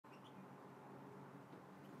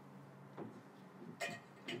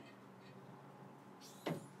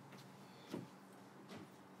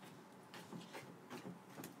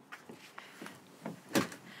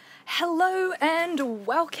Hello and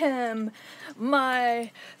welcome,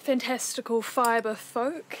 my fantastical fibre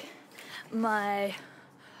folk, my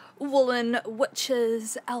woolen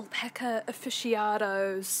witches, alpaca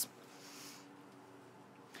aficionados,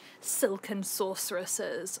 silken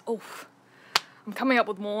sorceresses. Oh, I'm coming up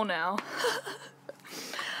with more now.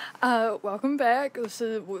 Welcome back. This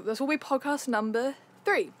will be podcast number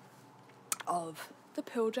 3 of the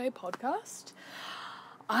Pearl J podcast.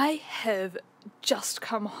 I have just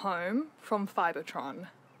come home from Fibretron,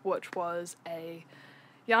 which was a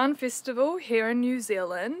yarn festival here in New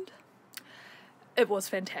Zealand. It was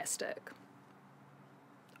fantastic.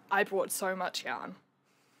 I brought so much yarn,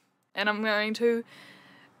 and I'm going to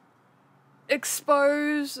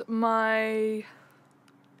expose my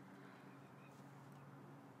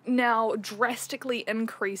now drastically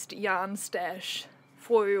increased yarn stash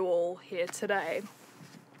for you all here today.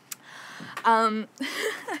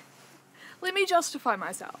 Let me justify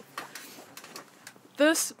myself.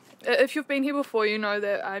 If you've been here before, you know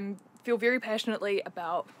that I feel very passionately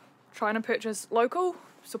about trying to purchase local,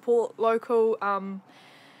 support local,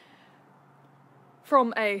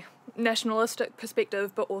 from a nationalistic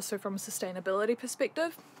perspective, but also from a sustainability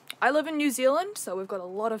perspective. I live in New Zealand, so we've got a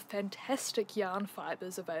lot of fantastic yarn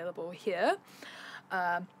fibres available here,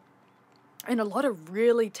 and a lot of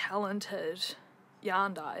really talented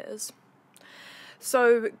yarn dyers.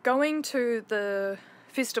 So going to the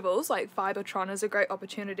festivals like Fibretron is a great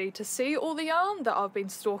opportunity to see all the yarn that I've been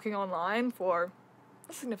stalking online for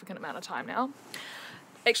a significant amount of time now.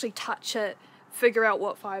 Actually touch it, figure out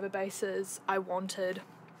what fibre bases I wanted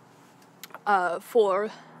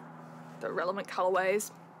for the relevant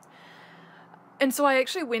colourways. And so I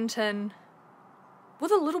actually went in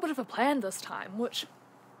with a little bit of a plan this time, which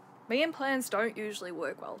me and plans don't usually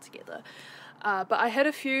work well together. But I had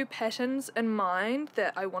a few patterns in mind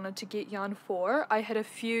that I wanted to get yarn for. I had a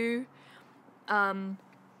few yarn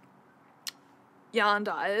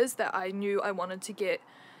dyers that I knew I wanted to get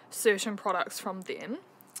certain products from them.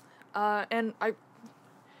 And I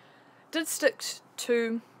did stick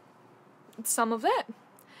to some of that.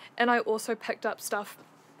 And I also picked up stuff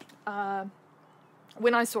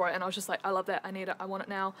when I saw it, and I was just like, I love that, I need it, I want it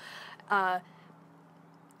now.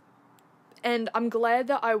 And I'm glad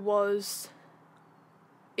that I was,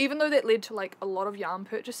 even though that led to like a lot of yarn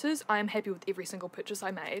purchases, I am happy with every single purchase I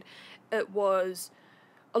made. It was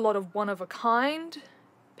a lot of one-of-a-kind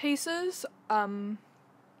pieces, I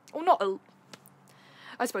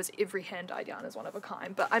suppose every hand-dyed yarn is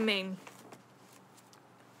one-of-a-kind, but I mean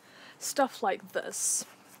stuff like this,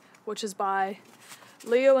 which is by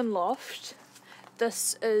Leo and Loft.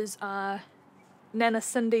 This is Nana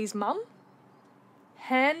Cindy's mum.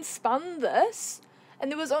 Hand spun this,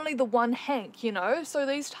 and there was only the one hank, you know, so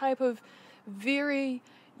these type of very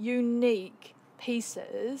unique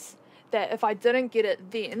pieces that if I didn't get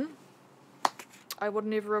it then, I would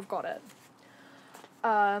never have got it.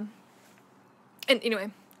 And anyway,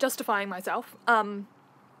 justifying myself,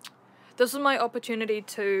 this was my opportunity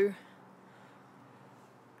to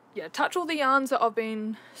touch all the yarns that I've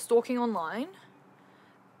been stalking online,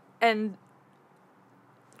 and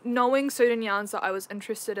knowing certain yarns that I was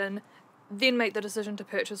interested in, then make the decision to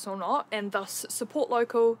purchase or not, and thus support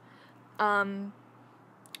local,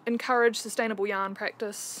 encourage sustainable yarn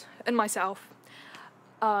practice in myself,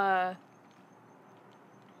 and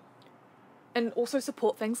also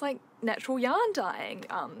support things like natural yarn dyeing.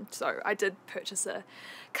 So I did purchase a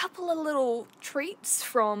couple of little treats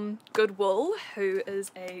from Goodwill, who is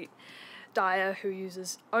a dyer who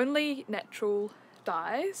uses only natural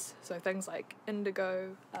dyes, so things like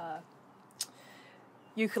indigo,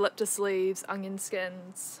 eucalyptus leaves, onion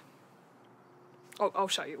skins. I'll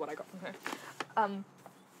show you what I got from her.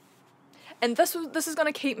 And this is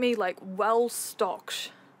going to keep me like well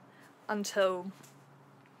stocked until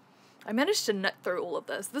I manage to knit through all of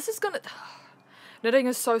this. Knitting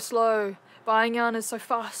is so slow, buying yarn is so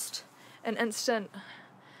fast and instant.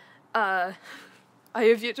 I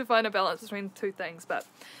have yet to find a balance between the two things, but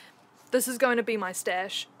this is going to be my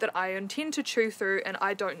stash that I intend to chew through, and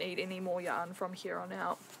I don't need any more yarn from here on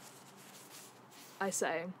out. I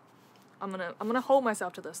say, I'm gonna hold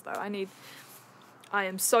myself to this though. I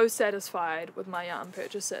am so satisfied with my yarn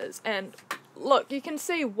purchases, and look, you can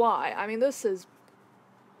see why. I mean, this is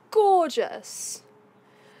gorgeous.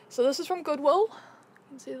 So this is from Goodwill. You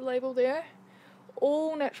can see the label there.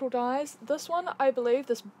 All natural dyes. This one, I believe,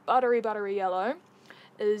 this buttery yellow,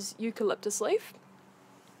 is eucalyptus leaf.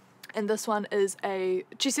 And this one is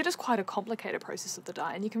she said it's quite a complicated process of the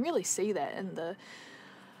dye, and you can really see that in the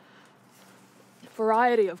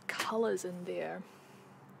variety of colours in there.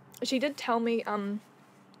 She did tell me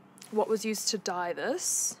what was used to dye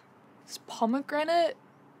this. pomegranate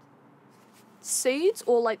seeds,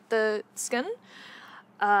 or like the skin.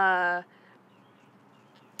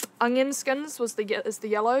 Onion skins is the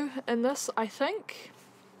yellow in this, I think.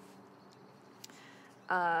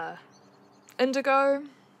 Indigo.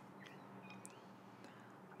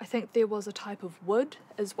 I think there was a type of wood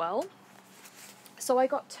as well. So I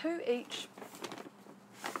got 2 each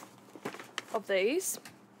of these.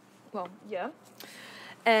 Well, yeah.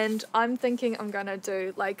 And I'm thinking I'm gonna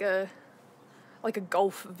do like a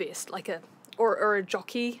golf vest, or a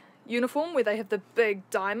jockey uniform where they have the big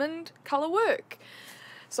diamond colour work.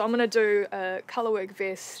 So I'm gonna do a colour work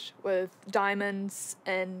vest with diamonds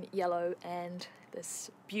in yellow and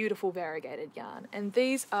this beautiful variegated yarn. And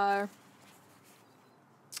these are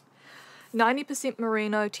 90%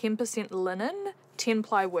 merino, 10% linen, 10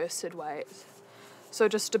 ply worsted weight. So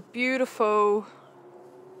just a beautiful,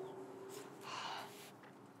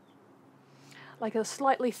 like a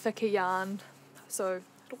slightly thicker yarn, so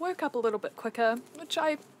it'll work up a little bit quicker, which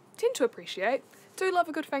I tend to appreciate. Do love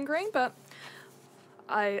a good fingering, but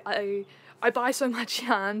I buy so much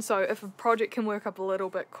yarn, so if a project can work up a little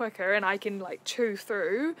bit quicker and I can like chew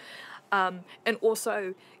through, and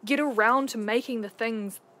also get around to making the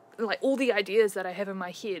things, like all the ideas that I have in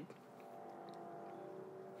my head.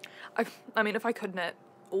 I mean, if I could knit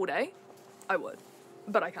all day, I would,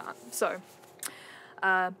 but I can't. So, if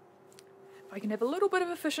I can have a little bit of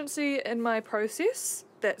efficiency in my process,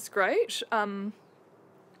 that's great. But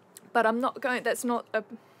that's not a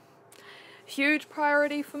huge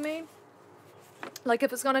priority for me. Like,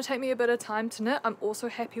 if it's going to take me a bit of time to knit, I'm also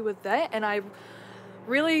happy with that, and I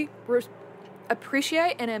really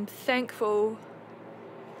appreciate and am thankful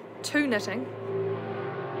to knitting.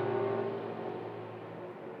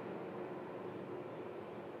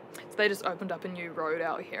 So they just opened up a new road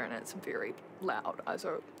out here and it's very loud,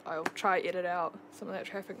 so I'll try edit out some of that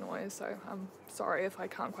traffic noise, so I'm sorry if I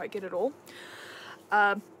can't quite get it all.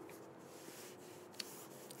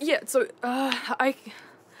 Yeah, so I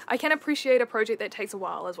can appreciate a project that takes a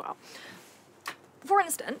while as well. For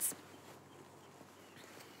instance,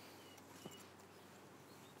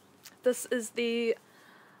 this is the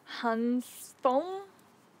Handspun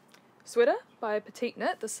sweater by Petite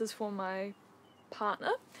Knit. This is for my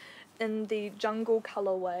partner in the Jungle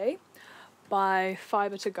colorway by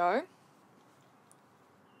Fibre to Go.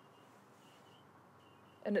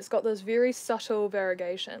 And it's got this very subtle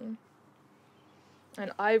variegation.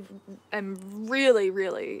 And I am really,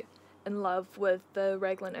 really in love with the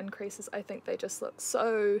raglan increases. I think they just look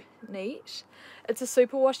so neat. It's a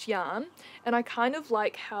superwash yarn, and I kind of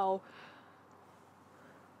like how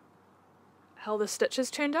the stitches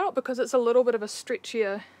turned out, because it's a little bit of a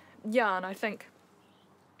stretchier yarn. I think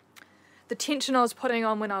the tension I was putting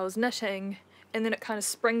on when I was knitting, and then it kind of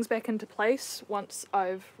springs back into place once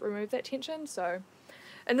I've removed that tension. So,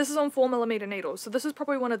 and this is on 4mm needles, so this is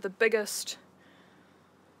probably one of the biggest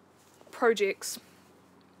projects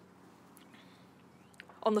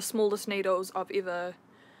on the smallest needles I've ever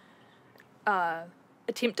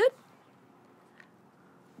attempted,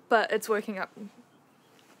 but it's working up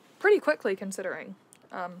pretty quickly considering.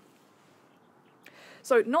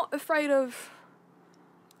 So not afraid of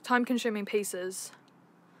time-consuming pieces,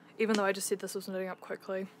 even though I just said this was knitting up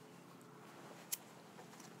quickly.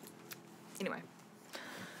 Anyway,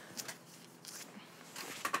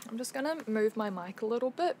 I'm just gonna move my mic a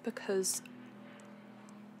little bit because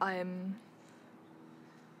or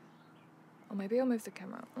maybe I'll move the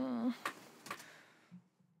camera.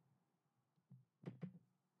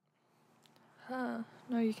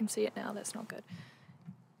 No, you can see it now, that's not good.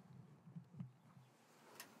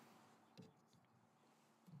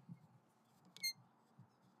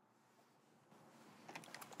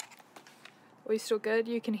 Are we still good?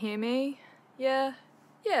 You can hear me? Yeah,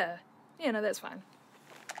 no, that's fine.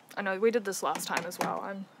 I know, we did this last time as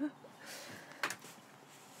well.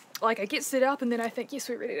 Like, I get set up and then I think, yes,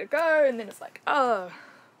 we're ready to go, and then it's like, oh,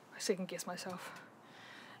 I second guess myself.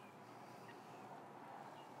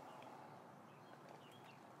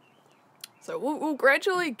 So we'll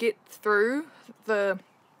gradually get through the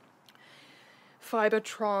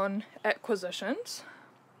Fibretron acquisitions,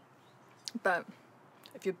 but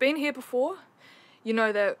if you've been here before, you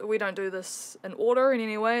know that we don't do this in order in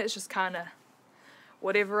any way. It's just kind of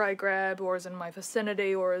whatever I grab or is in my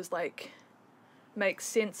vicinity or is like makes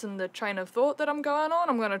sense in the train of thought that I'm going on,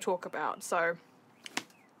 I'm going to talk about. So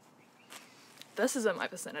this is in my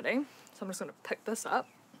vicinity, so I'm just going to pick this up.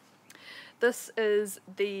 This is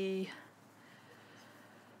the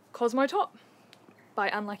Cosmo top by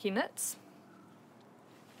Unlucky Knits.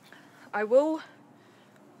 I will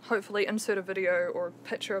hopefully insert a video or a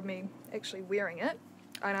picture of me actually wearing it.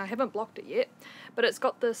 and I haven't blocked it yet, but it's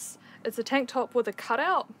got this, it's a tank top with a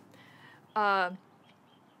cutout, and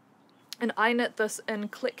I knit this in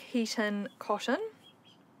Click Heaton cotton,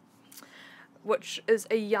 which is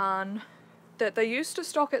a yarn that they used to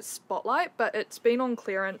stock at Spotlight, but it's been on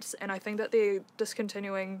clearance, and I think that they're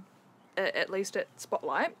discontinuing it, at least at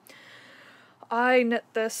Spotlight. I knit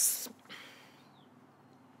this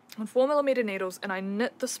on 4mm needles, and I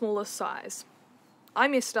knit the smallest size. I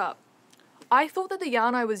messed up. I thought that the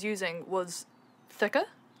yarn I was using was thicker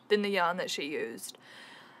than the yarn that she used.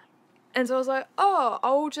 And so I was like, oh,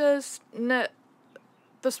 I'll just knit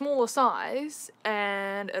the smaller size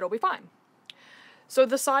and it'll be fine. So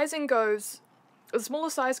the sizing goes, the smaller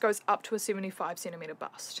size goes up to a 75cm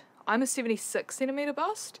bust. I'm a 76cm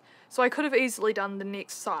bust, so I could have easily done the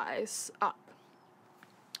next size up.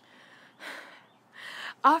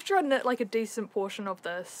 After I knit like a decent portion of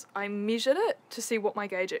this, I measured it to see what my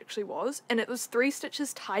gauge actually was, and it was 3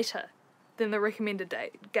 stitches tighter than the recommended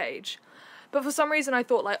gauge. But for some reason I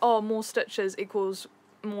thought like, oh, more stitches equals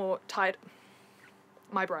more tight.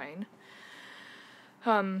 My brain.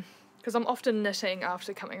 Because I'm often knitting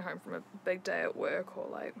after coming home from a big day at work, or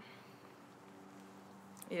like,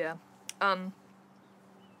 yeah. And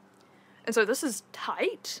so this is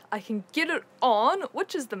tight. I can get it on,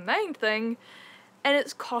 which is the main thing. And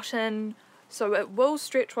it's cotton, so it will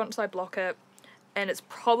stretch once I block it, and it's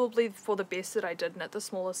probably for the best that I did knit the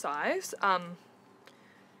smaller size.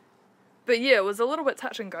 But yeah, it was a little bit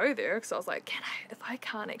touch and go there, because I was like, if I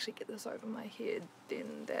can't actually get this over my head, then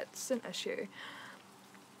that's an issue.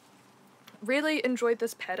 Really enjoyed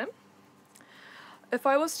this pattern. If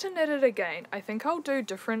I was to knit it again, I think I'll do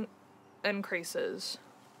different increases,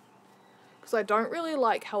 because I don't really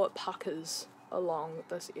like how it puckers along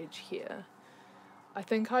this edge here. I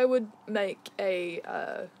think I would make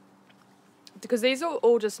a, because these are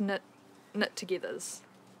all just knit togethers,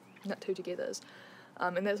 knit two togethers,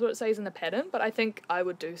 and that's what it says in the pattern, but I think I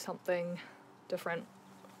would do something different,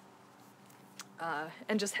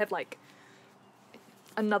 and just have like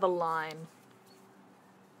another line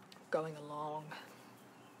going along.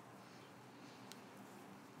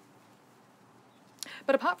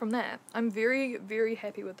 But apart from that, I'm very, very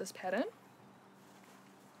happy with this pattern,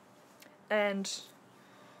 and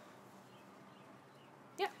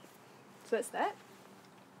so that's that.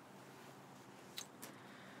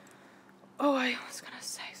 Oh, I was gonna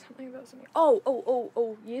say something about something.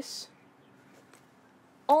 Oh, yes.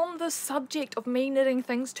 On the subject of me knitting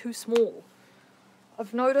things too small,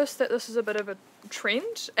 I've noticed that this is a bit of a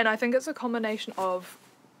trend, and I think it's a combination of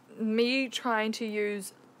me trying to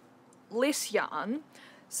use less yarn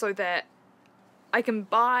so that I can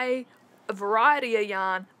buy a variety of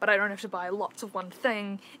yarn, but I don't have to buy lots of one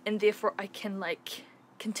thing, and therefore I can like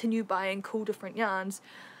continue buying cool different yarns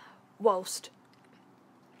whilst,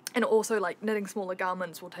 and also like knitting smaller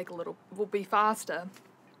garments will be faster.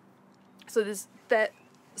 So there's that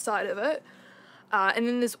side of it, and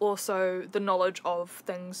then there's also the knowledge of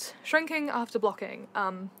things shrinking after blocking,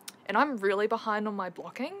 and I'm really behind on my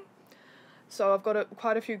blocking, so I've got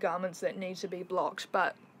quite a few garments that need to be blocked,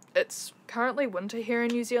 but it's currently winter here in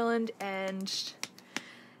New Zealand and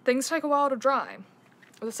things take a while to dry.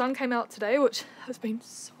 The sun came out today, which has been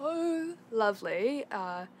so lovely,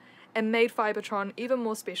 and made Fibretron even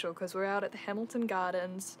more special because we're out at the Hamilton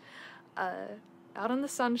Gardens, out in the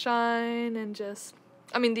sunshine, and just,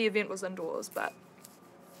 I mean, the event was indoors, but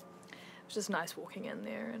it was just nice walking in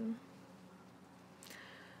there, and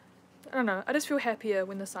I don't know, I just feel happier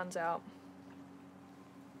when the sun's out.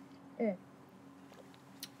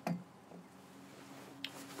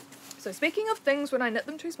 So speaking of things when I knit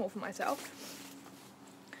them too small for myself,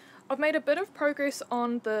 I've made a bit of progress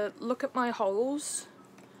on the Look at My Holes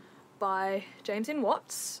by James N.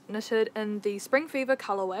 Watts, knitted in the Spring Fever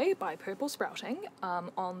colourway by Purple Sprouting,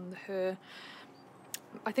 on her,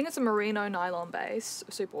 I think it's a merino nylon base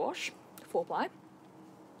superwash, 4-ply.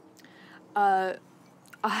 I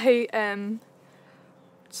am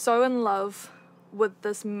so in love with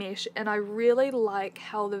this mesh, and I really like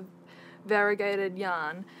how the variegated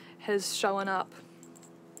yarn has shown up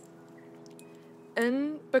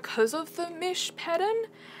because of the mesh pattern,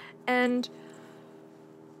 and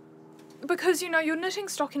because, you know, you're knitting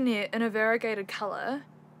stockinette in a variegated colour,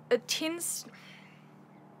 it tends,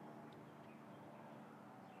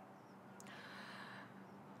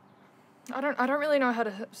 I don't really know how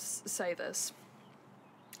to say this,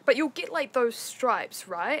 but you'll get like those stripes,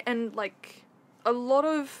 right? And like a lot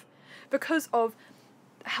of, because of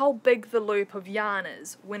how big the loop of yarn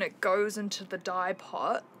is when it goes into the dye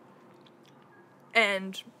pot,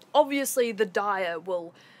 and obviously the dyer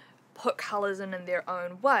will put colours in their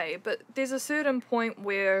own way, but there's a certain point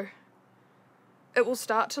where it will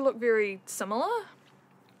start to look very similar.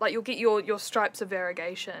 Like you'll get your stripes of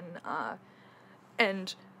variegation,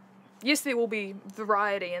 and yes, there will be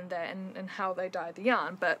variety in that and how they dye the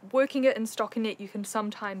yarn, but working it in stockinette, you can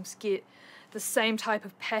sometimes get the same type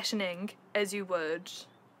of patterning as you would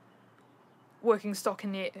working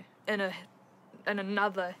stockinette in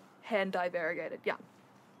another hand dye variegated yarn.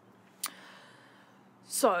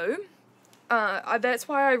 So that's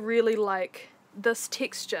why I really like this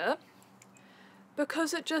texture,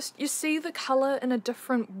 because it just, you see the colour in a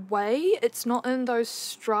different way. It's not in those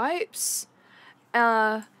stripes.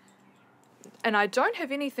 And I don't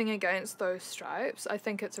have anything against those stripes. I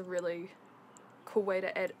think it's a really cool way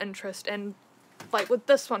to add interest. And like with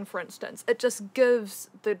this one, for instance, it just gives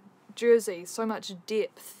the jersey so much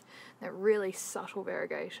depth, that really subtle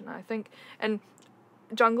variegation, I think. And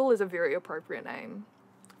jungle is a very appropriate name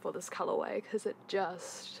for this colourway, because it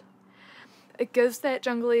gives that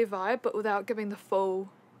jungly vibe, but without giving the full,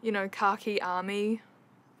 you know, khaki army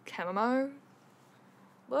camo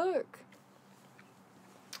look.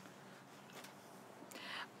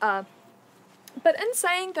 But in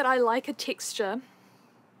saying that I like a texture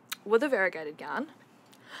with a variegated yarn,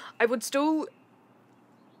 I would still,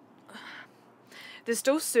 there's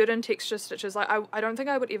still certain texture stitches, like I don't think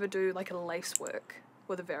I would ever do like a lace work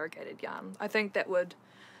with a variegated yarn. I think that would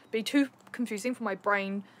be too confusing for my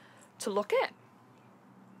brain to look at.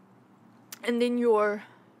 And then you're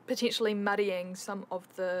potentially muddying some of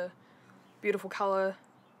the beautiful colour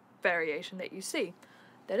variation that you see.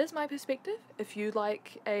 That is my perspective. If you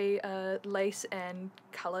like a lace and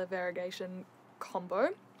colour variegation combo,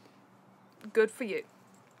 good for you.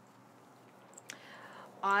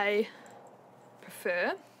 I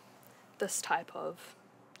prefer this type of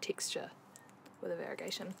texture with a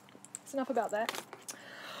variegation. That's enough about that.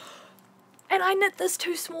 And I knit this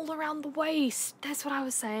too small around the waist. That's what I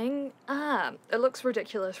was saying. It looks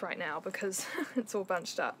ridiculous right now because it's all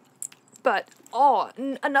bunched up. But,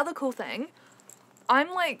 another cool thing,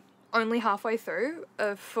 I'm like only halfway through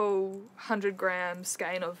a full 100-gram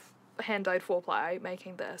skein of hand-dyed 4-ply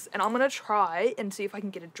making this. And I'm going to try and see if I can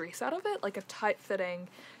get a dress out of it, like a tight-fitting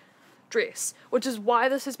dress. Which is why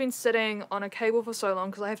this has been sitting on a cable for so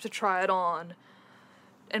long, because I have to try it on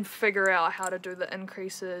and figure out how to do the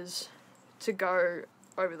increases to go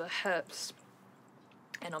over the hips,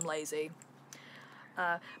 and I'm lazy.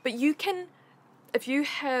 But you can, if you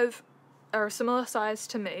are a similar size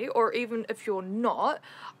to me, or even if you're not,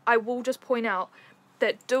 I will just point out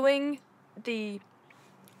that doing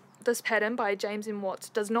this pattern by James and Watts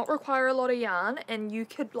does not require a lot of yarn, and you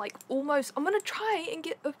could like almost, I'm gonna try and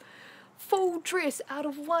get a full dress out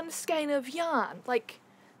of one skein of yarn. Like,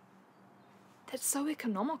 that's so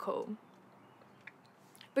economical.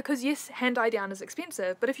 Because yes, hand-dyed yarn is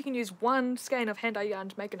expensive, but if you can use one skein of hand-dyed yarn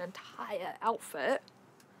to make an entire outfit,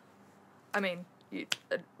 I mean,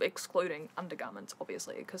 excluding undergarments,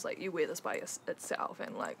 obviously, because like you wear this by itself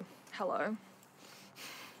and like, hello.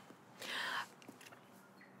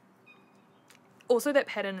 Also, that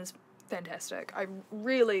pattern is fantastic. I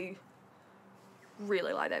really,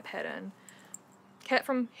 really like that pattern. Kat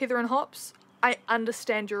from Heather and Hops, I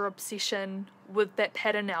understand your obsession with that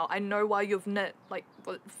pattern now. I know why you've knit like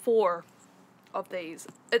 4 of these.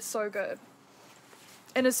 It's so good.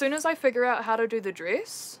 And as soon as I figure out how to do the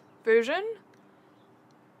dress version,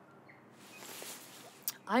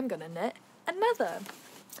 I'm gonna knit another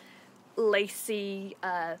lacy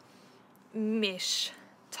mesh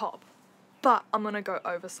top, but I'm gonna go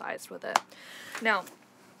oversized with it. Now,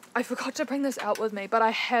 I forgot to bring this out with me, but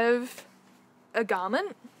I have a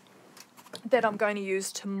garment that I'm going to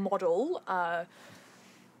use to model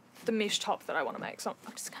the mesh top that I want to make. So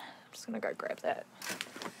I'm just gonna go grab that.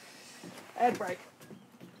 Ad break.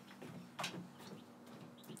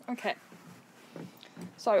 Okay.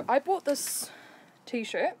 So I bought this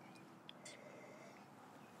t-shirt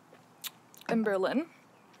in Berlin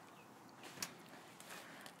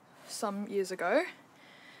some years ago,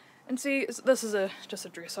 and see, this is just a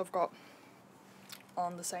dress I've got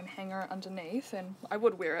on the same hanger underneath, and I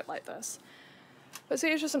would wear it like this, but see,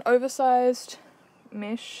 it's just an oversized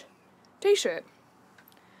mesh t-shirt.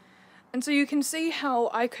 And so you can see how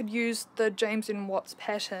I could use the James and Watts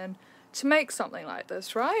pattern to make something like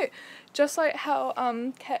this, right? Just like how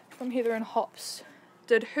Kat from Heather and Hops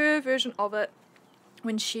did her version of it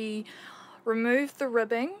when she removed the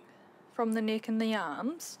ribbing from the neck and the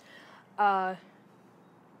arms,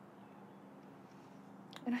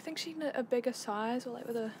 and I think she knit a bigger size, or like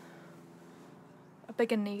with a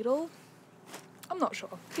bigger needle. I'm not sure.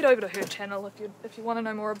 Head over to her channel if you want to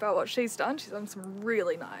know more about what she's done. She's done some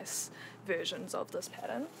really nice versions of this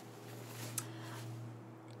pattern.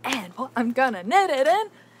 And what I'm gonna knit it in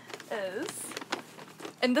is,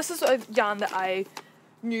 and this is a yarn that I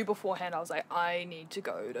knew beforehand. I was like, I need to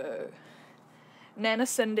go to Nana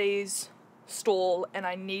Cindy's stall and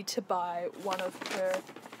I need to buy one of her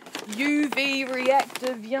UV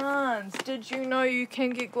reactive yarns. Did you know you can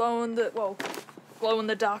get glow in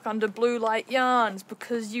the dark under blue light yarns?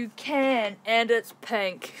 Because you can, and it's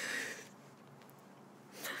pink.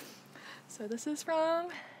 So this is from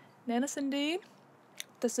Nana Cindy.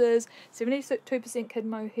 This is 72% kid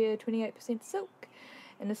mohair, 28% silk,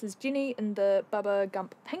 and this is Jenny in the Bubba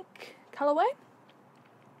Gump pink colourway.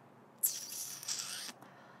 So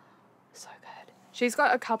good. She's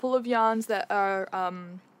got a couple of yarns that are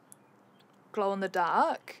glow in the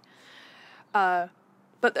dark, but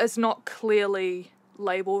it's not clearly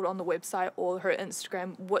labelled on the website or her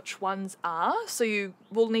Instagram which ones are, so you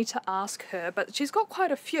will need to ask her, but she's got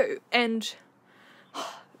quite a few, and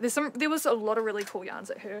there was a lot of really cool yarns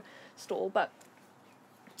at her stall, but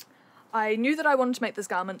I knew that I wanted to make this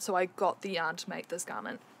garment, so I got the yarn to make this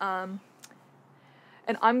garment. And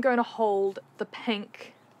I'm going to hold the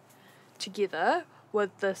pink together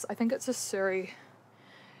with this, I think it's a Surrey,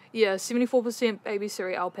 yeah, 74% baby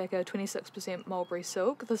Surrey alpaca, 26% mulberry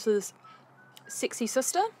silk. This is Sexy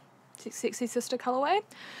Sister colourway.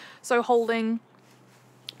 So holding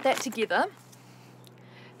that together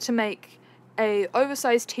to make a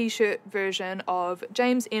oversized t-shirt version of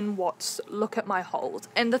James N. Watt's Look at My Hold.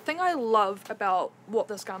 And the thing I love about what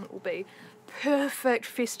this garment will be, perfect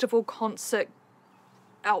festival concert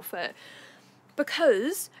outfit,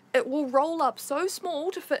 because it will roll up so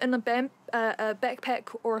small to fit in a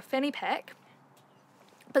backpack or a fanny pack,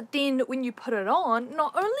 but then when you put it on,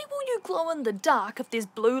 not only will you glow in the dark if there's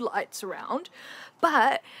blue lights around,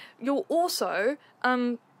 but you'll also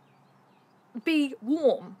be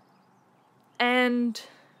warm. And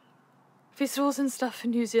festivals and stuff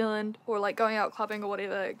in New Zealand, or like going out clubbing or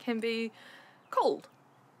whatever, it can be cold,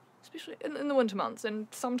 especially in the winter months, and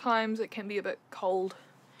sometimes it can be a bit cold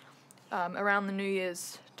around the New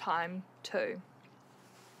Year's time too,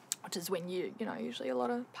 which is when you know, usually a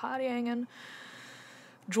lot of partying and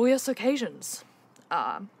joyous occasions.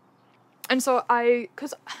 And so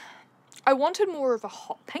because I wanted more of a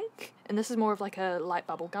hot pink, and this is more of like a light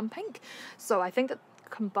bubblegum pink, so I think that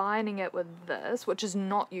combining it with this, which is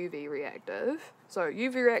not UV reactive, so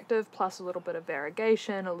UV reactive plus a little bit of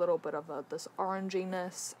variegation, a little bit of this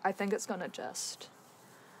oranginess, I think it's gonna just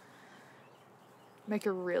make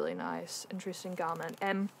a really nice, interesting garment.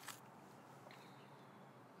 And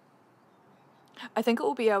I think it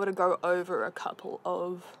will be able to go over a couple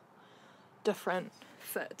of different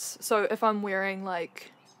fits. So if I'm wearing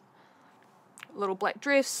like a little black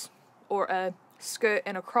dress or a skirt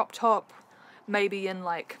and a crop top, maybe in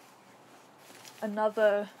like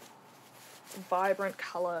another vibrant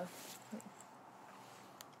colour.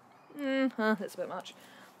 That's a bit much.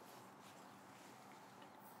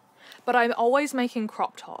 But I'm always making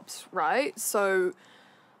crop tops, right? So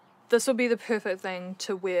this will be the perfect thing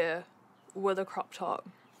to wear with a crop top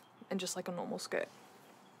and just like a normal skirt.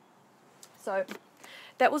 So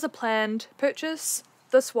that was a planned purchase.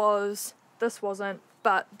 This wasn't,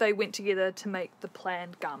 but they went together to make the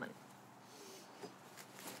planned garment.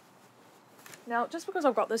 Now, just because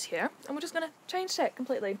I've got this here, and we're just going to change tack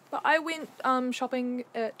completely, but I went shopping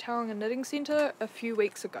at Tauranga Knitting Centre a few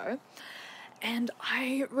weeks ago, and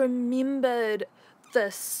I remembered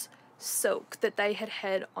this silk that they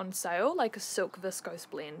had on sale, like a silk viscose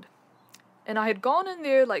blend. And I had gone in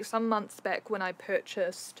there like some months back when I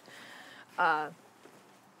purchased, no,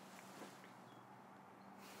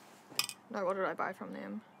 what did I buy from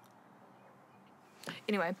them?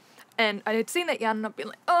 Anyway, and I had seen that yarn and I'd been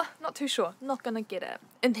like, oh, not too sure, not gonna get it.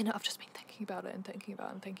 And then I've just been thinking about it and thinking about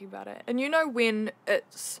it and thinking about it. And you know when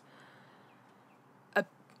it's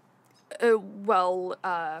a well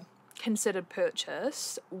considered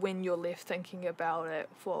purchase when you're left thinking about it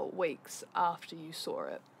for weeks after you saw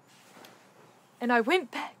it. And I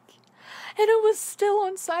went back and it was still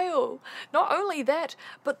on sale. Not only that,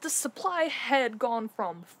 but the supply had gone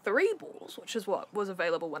from 3 balls, which is what was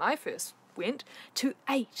available when I first went, to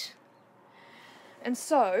 8. And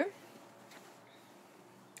so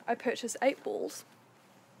I purchased 8 balls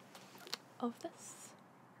of this.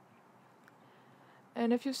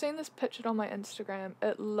 And if you've seen this pictured on my Instagram,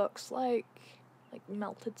 it looks like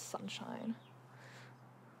melted sunshine.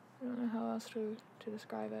 I don't know how else to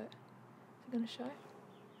describe it. Is it going to show?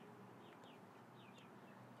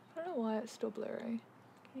 I don't know why it's still blurry.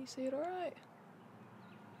 Can you see it alright?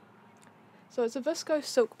 So it's a viscose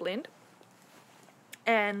silk blend,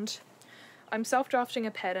 and I'm self-drafting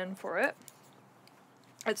a pattern for it.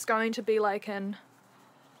 It's going to be like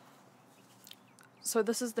so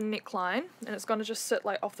this is the neckline, and it's going to just sit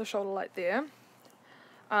like off the shoulder like there.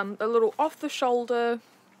 A little off the shoulder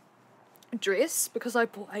dress, because I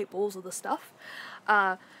bought 8 balls of the stuff.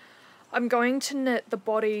 I'm going to knit the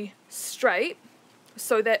body straight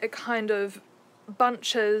so that it kind of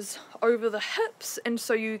bunches over the hips, and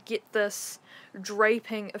so you get this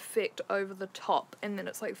draping effect over the top, and then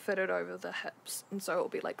it's like fitted over the hips, and so it'll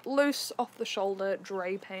be like loose off the shoulder,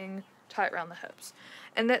 draping tight around the hips.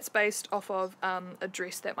 And that's based off of a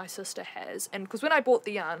dress that my sister has, and because when I bought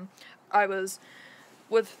the yarn, I was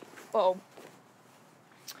within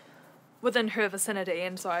her vicinity,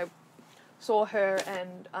 and so I saw her,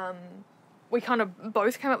 and we kind of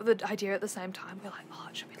both came up with the idea at the same time. We're like, oh,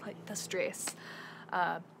 it should be like this dress.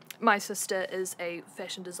 My sister is a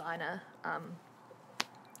fashion designer,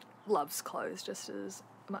 loves clothes just as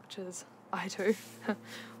much as I do.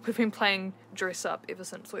 We've been playing dress up ever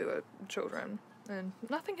since we were children, and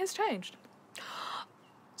nothing has changed.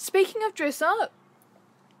 Speaking of dress up,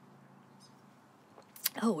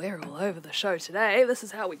 oh, we're all over the show today. This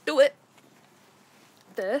is how we do it.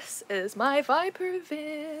 This is my Viper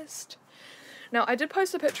vest. Now, I did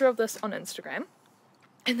post a picture of this on Instagram,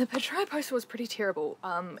 and the picture I posted was pretty terrible.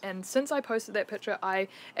 And since I posted that picture, I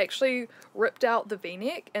actually ripped out the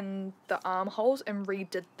V-neck and the armholes and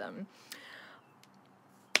redid them.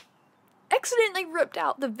 Accidentally ripped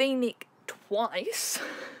out the V-neck twice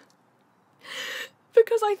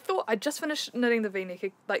because I thought I'd just finished knitting the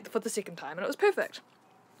V-neck like for the second time, and it was perfect.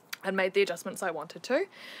 I'd made the adjustments I wanted to,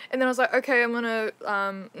 and then I was like, okay, I'm gonna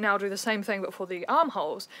now do the same thing but for the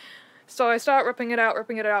armholes. So I start ripping it out,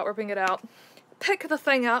 pick the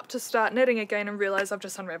thing up to start knitting again, and realise I've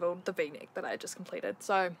just unravelled the V-neck that I had just completed.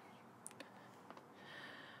 So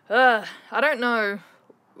I don't know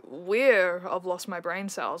where I've lost my brain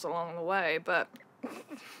cells along the way, but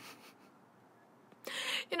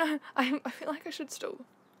you know, I feel like I should still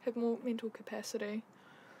have more mental capacity.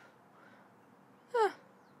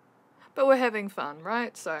 But we're having fun,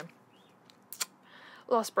 right? So,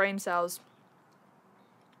 lost brain cells,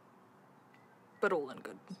 but all in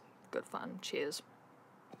good fun. Cheers.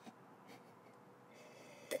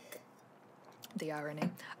 The irony.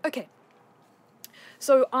 Okay,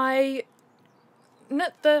 so I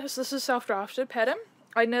knit this. This is self-drafted pattern.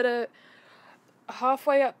 I knit it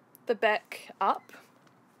halfway up the back up.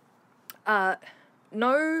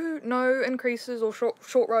 No increases or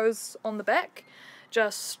short rows on the back.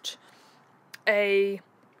 Just a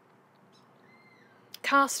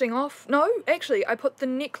casting off. No, actually, I put the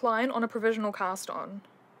neckline on a provisional cast on.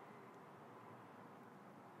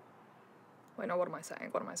 Wait, no, what am I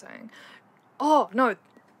saying? Oh, no.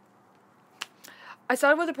 I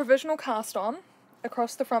started with a provisional cast on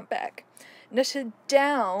across the front back, knitted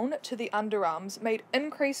down to the underarms, made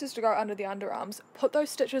increases to go under the underarms, put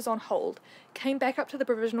those stitches on hold, came back up to the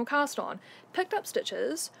provisional cast on, picked up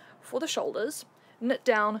stitches for the shoulders, knit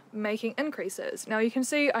down, making increases. Now you can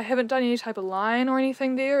see I haven't done any type of line or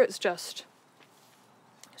anything there, it's just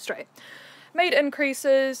straight. Made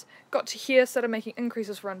increases, got to here, started making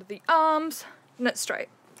increases for under the arms, knit straight.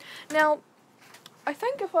 Now, I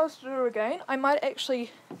think if I was to do it again, I might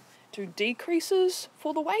actually do decreases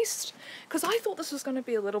for the waist, because I thought this was going to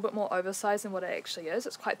be a little bit more oversized than what it actually is.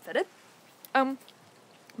 It's quite fitted.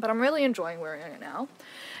 But I'm really enjoying wearing it now.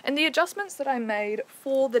 And the adjustments that I made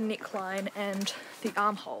for the neckline and the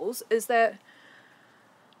armholes is that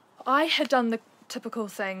I had done the typical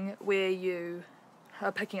thing where you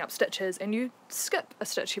are picking up stitches and you skip a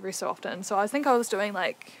stitch every so often. So I think I was doing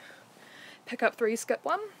like pick up 3, skip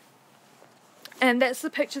 1. And that's the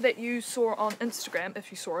picture that you saw on Instagram, if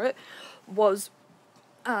you saw it, was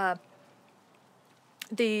the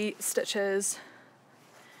stitches,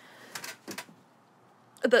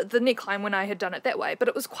 the neckline when I had done it that way, but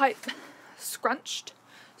it was quite scrunched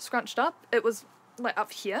up. It was like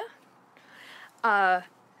up here, and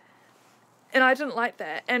I didn't like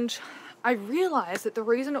that, and I realised that the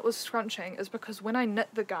reason it was scrunching is because when I knit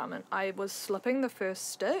the garment I was slipping the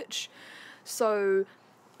first stitch, so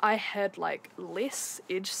I had like less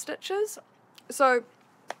edge stitches. So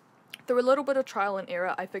through a little bit of trial and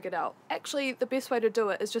error I figured out actually the best way to do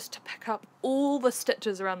it is just to pick up all the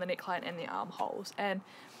stitches around the neckline and the armholes, and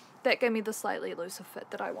that gave me the slightly looser fit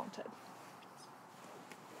that I wanted.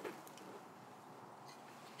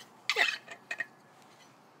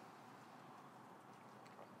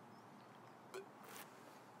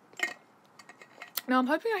 Now I'm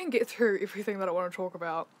hoping I can get through everything that I want to talk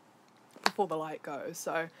about before the light goes,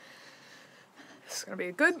 so this is going to be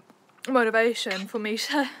a good motivation for me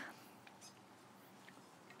to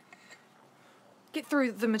get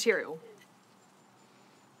through the material.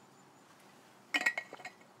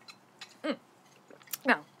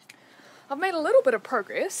 Now, I've made a little bit of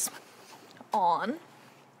progress on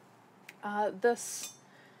this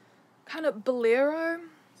kind of bolero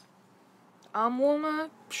arm warmer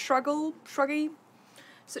shruggy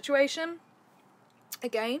situation.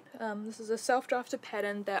 Again, this is a self-drafted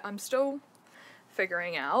pattern that I'm still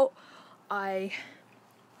figuring out. I'm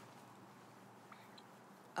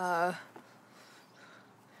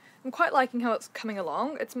quite liking how it's coming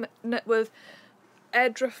along. It's knit with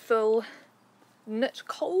Adrifil Knit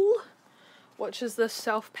Coal, which is this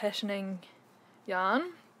self-patterning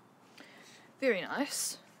yarn. Very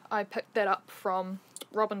nice. I picked that up from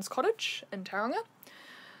Robin's Cottage in Tauranga.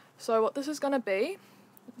 So what this is going to be,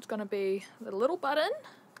 it's going to be the little button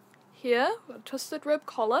here, a twisted rib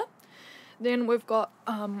collar. Then we've got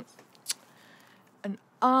an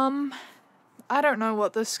arm. I don't know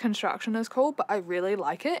what this construction is called, but I really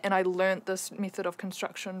like it, and I learnt this method of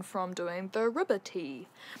construction from doing the ribbity.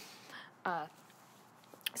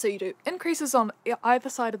 So you do increases on either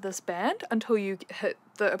side of this band until you hit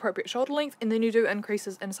the appropriate shoulder length, and then you do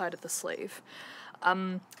increases inside of the sleeve.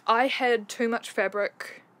 I had too much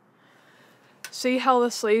fabric. See how the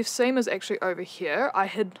sleeve seam is actually over here? I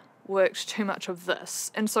had worked too much of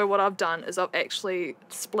this, and so what I've done is I've actually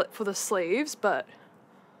split for the sleeves, but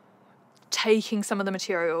taking some of the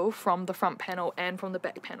material from the front panel and from the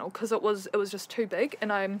back panel, because it was just too big,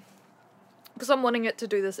 and because I'm wanting it to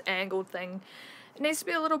do this angled thing, it needs to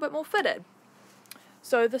be a little bit more fitted.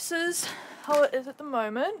 So this is how it is at the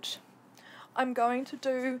moment. I'm going to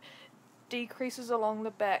do decreases along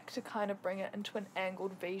the back to kind of bring it into an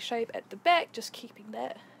angled V shape at the back, just keeping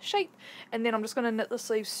that shape, and then I'm just going to knit the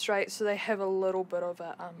sleeves straight so they have a little bit of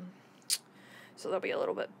a so they'll be a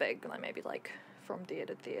little bit big, like maybe like from there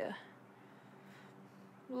to there.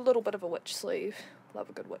 A little bit of a witch sleeve. Love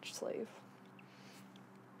a good witch sleeve.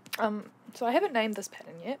 So I haven't named this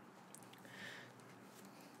pattern yet.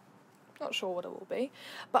 Not sure what it will be,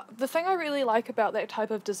 but the thing I really like about that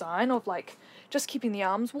type of design of like just keeping the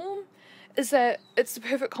arms warm is that it's the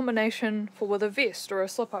perfect combination for with a vest or a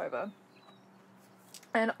slip over.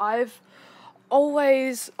 And I'm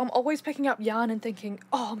always picking up yarn and thinking,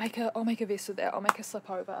 oh, I'll make a vest with that, I'll make a slip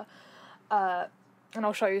over, and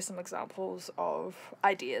I'll show you some examples of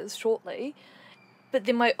ideas shortly. But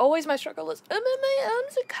then my struggle is, oh, my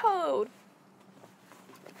arms are cold.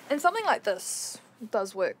 And something like this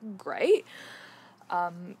does work great.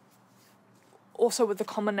 Also with the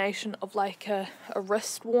combination of like a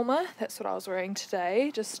wrist warmer, that's what I was wearing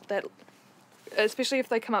today, just that, especially if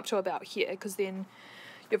they come up to about here, because then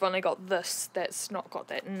you've only got this that's not got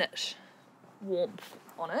that knit warmth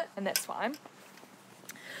on it, and that's fine.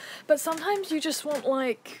 But sometimes you just want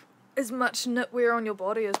like as much knitwear on your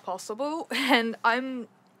body as possible, and I'm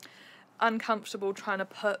uncomfortable trying to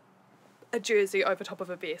put a jersey over top of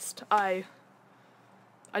a vest. I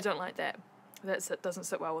don't like that. It doesn't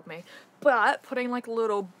sit well with me. But putting like a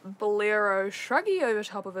little bolero shruggy over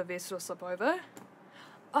top of a vest or slip over,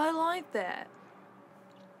 I like that.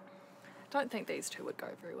 Don't think these two would go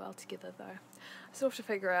very well together though. I still have to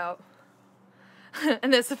figure out.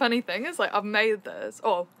 And that's the funny thing, is like I've made this,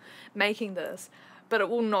 or making this, but it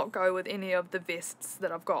will not go with any of the vests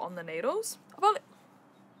that I've got on the needles.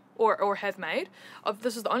 Or have made.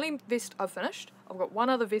 This is the only vest I've finished. I've got one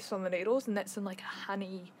other vest on the needles, and that's in like a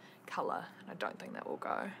honey colour, and I don't think that will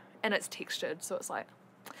go. And it's textured, so it's like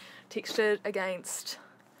textured against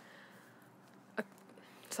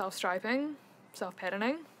self-striping,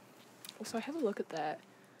 self-patterning. Also, have a look at that.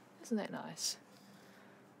 Isn't that nice?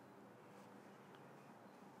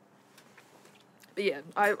 But yeah,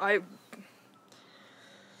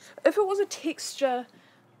 if it was a texture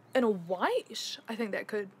in a white, I think that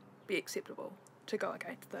could be acceptable to go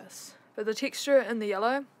against this. But the texture in the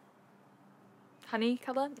yellow, honey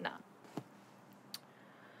colour, nah.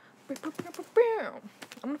 I'm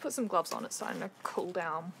going to put some gloves on, it's starting to cool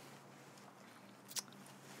down.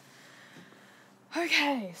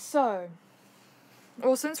 Okay, so,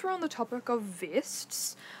 well, since we're on the topic of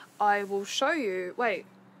vests, I will show you,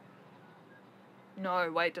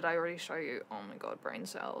 did I already show you? Oh my god, brain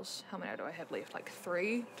cells. How many do I have left? Like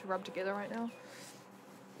 3 to rub together right now?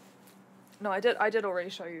 No, I did already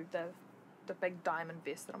show you the big diamond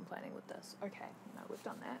vest that I'm planning with this. Okay, no, we've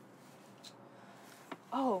done that.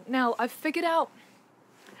 Oh, now I've figured out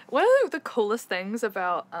one of the coolest things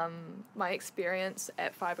about my experience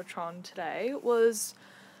at Fibretron today was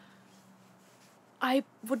I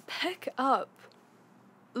would pick up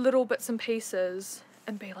little bits and pieces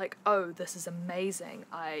and be like, oh, this is amazing,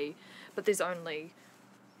 but there's only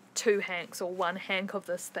 2 hanks or 1 hank of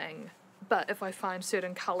this thing, but if I find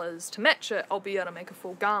certain colours to match it, I'll be able to make a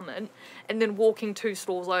full garment, and then walking 2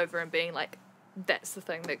 stores over and being like, that's the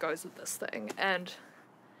thing that goes with this thing. And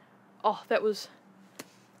oh, that was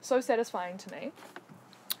so satisfying to me.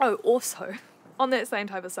 Oh, also, on that same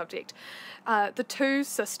type of subject, the 2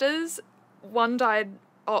 sisters, one died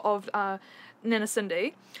of Nana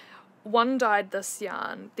Cindy, one dyed this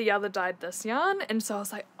yarn, the other dyed this yarn, and so I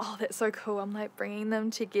was like, oh, that's so cool. I'm like bringing them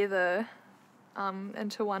together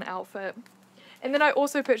into one outfit. And then I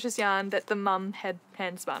also purchased yarn that the mum had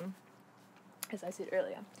hand spun, as I said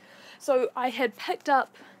earlier. So I had picked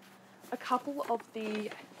up a couple of the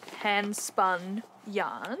hand spun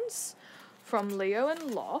yarns from Leo and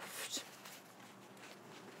Loft.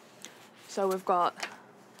 So we've got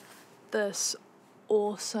this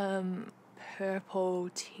awesome purple,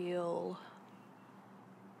 teal,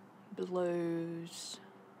 blues,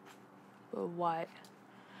 white,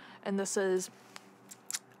 and this is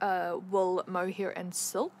wool, mohair and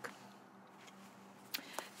silk.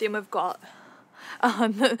 Then we've got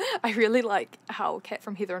I really like how Kat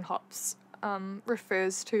from Heather and Hops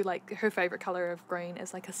refers to like her favourite colour of green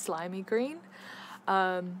as like a slimy green.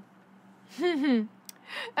 And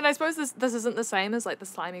I suppose this isn't the same as like the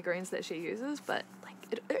slimy greens that she uses, but like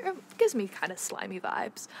it gives me kind of slimy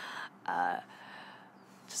vibes.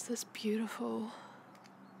 Just this beautiful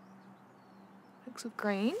mix of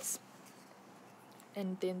greens.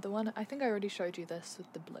 And then the one, I think I already showed you this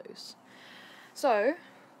with the blues. So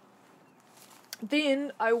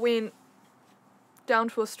then I went down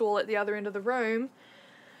to a stall at the other end of the room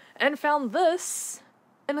and found this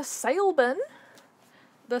in a sale bin.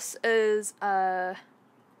 This is a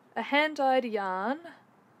hand-dyed yarn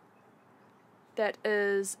that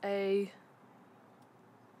is a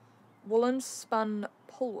woolen spun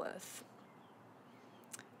Polworth.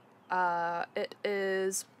 It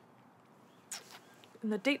is in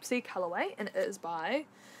the deep sea colourway, and it is by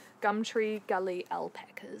Gumtree Gully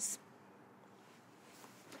Alpacas.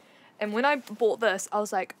 And when I bought this, I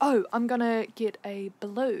was like, oh, I'm gonna get a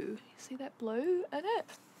blue. See that blue in it?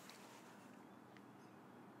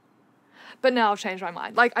 But now I've changed my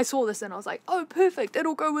mind. Like, I saw this and I was like, oh, perfect,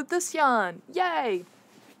 it'll go with this yarn. Yay!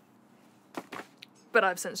 But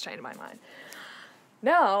I've since changed my mind.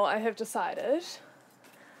 Now I have decided,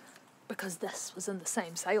 because this was in the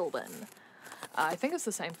same sale bin, I think it's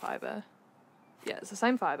the same fibre. Yeah, it's the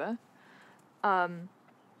same fibre.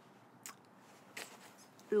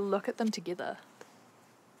 Look at them together.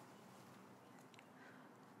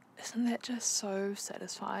 Isn't that just so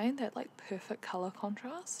satisfying? That like perfect colour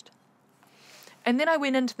contrast. And then I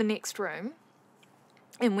went into the next room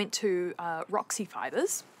and went to Roxy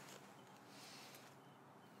Fibres.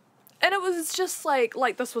 And it was just like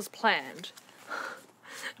this was planned.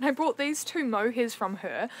 And I brought these 2 mohairs from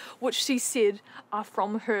her, which she said are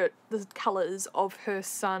from the colours of her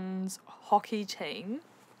son's hockey team.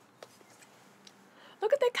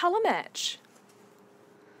 Look at that colour match.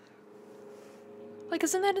 Like,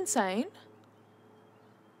 isn't that insane?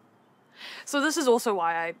 So this is also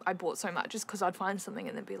why I bought so much, is because I'd find something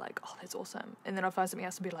and then be like, oh, that's awesome. And then I'd find something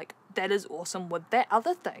else and be like, that is awesome with that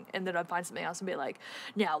other thing. And then I'd find something else and be like,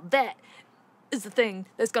 now that is the thing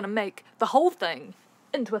that's going to make the whole thing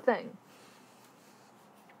into a thing.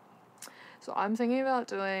 So I'm thinking about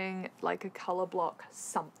doing like a colour block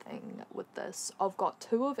something with this. I've got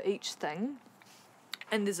 2 of each thing,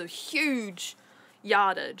 and there's a huge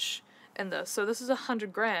yardage in this. So this is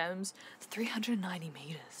 100 grams, it's 390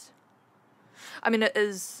 meters. I mean, it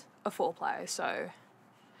is a 4-ply, so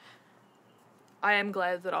I am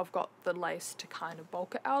glad that I've got the lace to kind of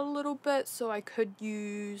bulk it out a little bit, so I could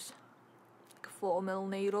use like a 4mm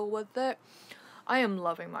needle with it. I am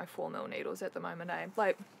loving my 4mm needles at the moment, eh?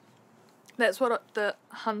 Like, that's what the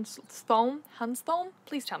Handspun,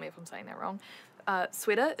 please tell me if I'm saying that wrong,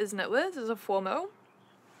 sweater is knit with, is a 4mm.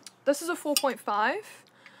 This is a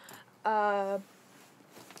 4.5.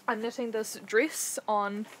 I'm knitting this dress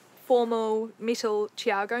on 4mm metal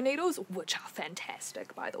Chiago needles, which are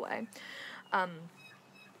fantastic, by the way.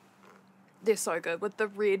 They're so good with the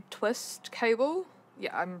red twist cable.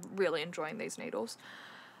 Yeah, I'm really enjoying these needles.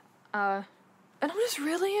 And I'm just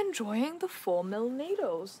really enjoying the 4mm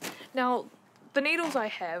needles. Now, the needles I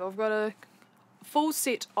have, I've got a full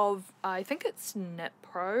set of, I think it's Knit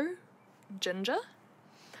Pro Ginger.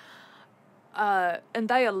 And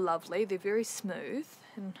they are lovely. They're very smooth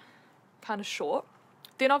and kind of short.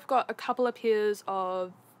 Then I've got a couple of pairs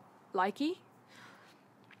of Likey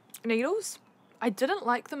needles. I didn't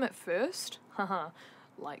like them at first. Haha,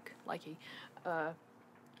 Likey.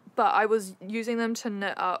 but I was using them to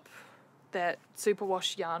knit up that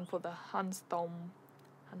superwash yarn for the Handspun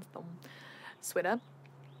sweater,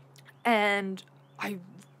 and I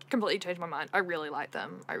completely changed my mind. I really like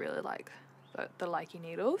them. I really like the Likey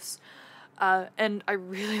needles, and I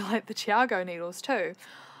really like the Chiago needles too.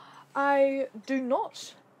 I do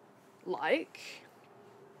not like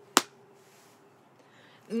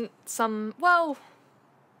some, well,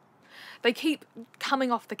 they keep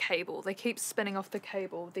coming off the cable. They keep spinning off the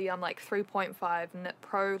cable. The like 3.5 Knit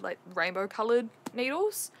Pro like rainbow colored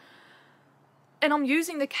needles. And I'm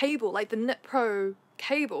using the cable, like the Knit Pro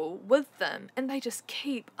cable with them, and they just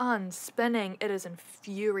keep unspinning. It is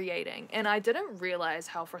infuriating. And I didn't realize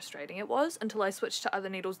how frustrating it was until I switched to other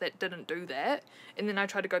needles that didn't do that. And then I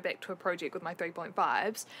tried to go back to a project with my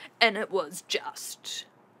 3.5s, and it was just...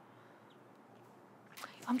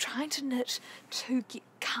 I'm trying to knit to get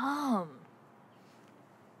calm,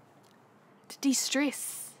 to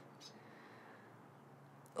de-stress.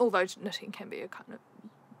 Although knitting can be a kind of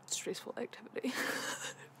stressful activity.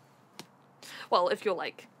 Well, if you're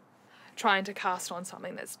like trying to cast on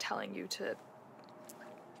something that's telling you to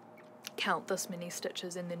count this many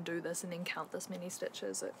stitches and then do this and then count this many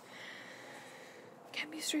stitches, it can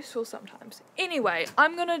be stressful sometimes. Anyway,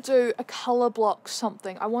 I'm gonna do a colour block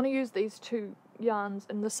something. I want to use these two yarns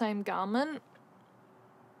in the same garment,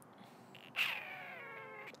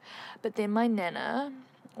 but then my nana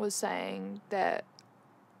was saying that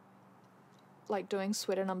like doing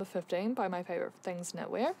sweater number 15 by My Favourite Things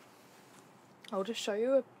Knitwear. I'll just show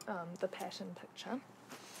you the pattern picture.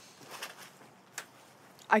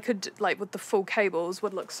 I could, like, with the full cables,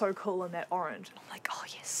 would look so cool in that orange. I'm like, oh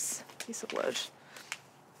yes, yes it would.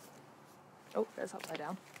 Oh, that's upside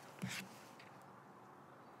down.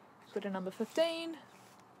 Sweater number 15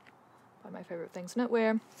 by My Favourite Things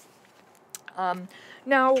Knitwear.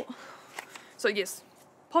 Now, so yes,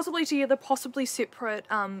 possibly together, possibly separate,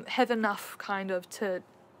 have enough kind of to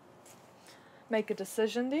make a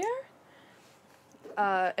decision there.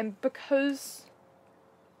 And because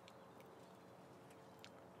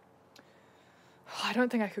I don't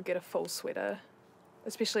think I could get a full sweater,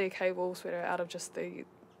 especially a cable sweater, out of just the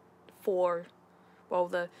four, well,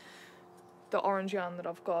 the orange yarn that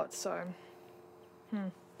I've got, so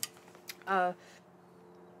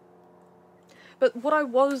but what I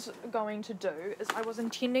was going to do is I was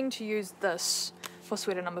intending to use this for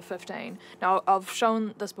sweater number 15. Now, I've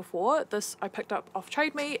shown this before. This I picked up off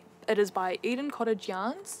Trade Me. It is by Eden Cottage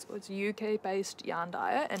Yarns. It's a UK-based yarn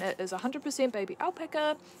dyer, and it is 100% baby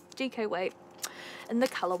alpaca, DK weight, in the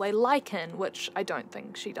colourway Lichen, which I don't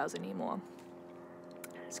think she does anymore.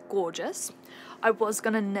 It's gorgeous. I was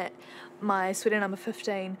going to knit my sweater number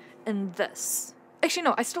 15 in this. Actually,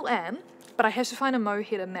 no, I still am, but I have to find a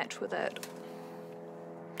mohair to match with it.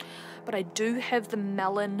 But I do have the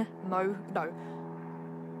melon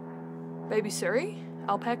Baby Suri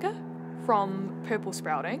alpaca from Purple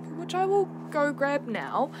Sprouting, which I will go grab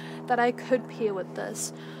now, that I could pair with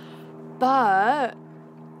this. But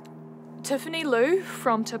Tiffany Lou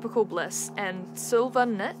from Typical Bliss and Silver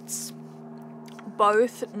Knits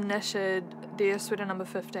both knitted their sweater number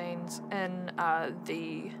 15s in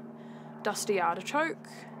the Dusty Artichoke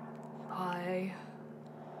by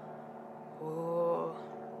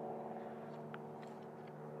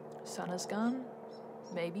Sun Is Gone,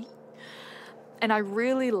 maybe. And I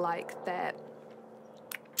really like that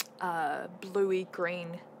bluey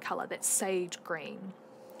green colour, that sage green.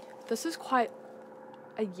 This is quite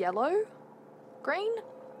a yellow green,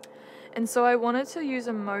 and so I wanted to use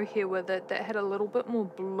a mohair with it that had a little bit more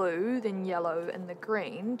blue than yellow in the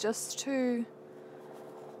green, just to,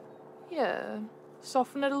 yeah,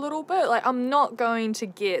 soften it a little bit. Like, I'm not going to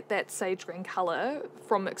get that sage green colour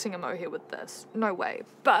from mixing a mohair with this, no way.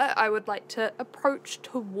 But I would like to approach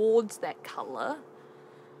towards that colour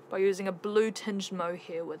by using a blue tinged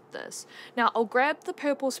mohair with this. Now, I'll grab the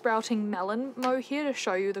Purple Sprouting Melon mohair to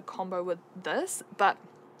show you the combo with this, but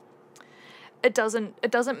it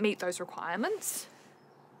doesn't meet those requirements.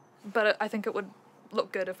 But I think it would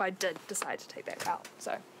look good if I did decide to take that route.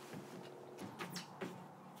 So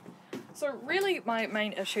really my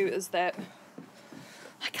main issue is that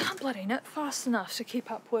I can't bloody knit fast enough to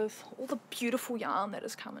keep up with all the beautiful yarn that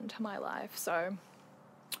has come into my life. So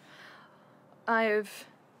I've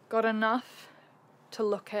got enough to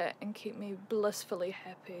look at and keep me blissfully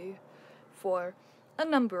happy for a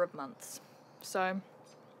number of months. So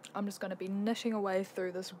I'm just going to be knitting away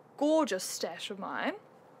through this gorgeous stash of mine.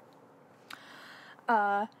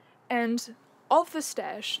 And of the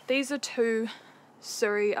stash, these are two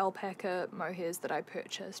Suri alpaca mohairs that I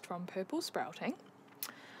purchased from Purple Sprouting,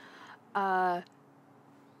 who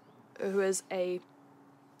is a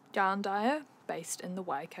yarn dyer based in the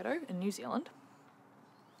Waikato in New Zealand.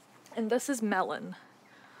 And this is melon,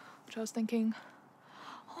 which I was thinking,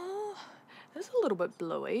 oh, it's a little bit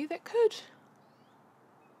bluey. That could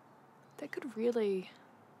really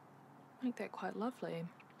make that quite lovely.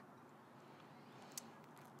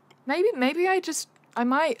 Maybe I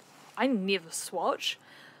never swatch,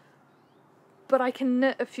 but I can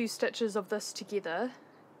knit a few stitches of this together,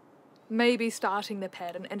 maybe starting the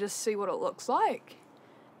pattern, and just see what it looks like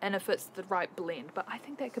and if it's the right blend. But I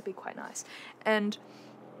think that could be quite nice. And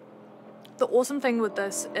the awesome thing with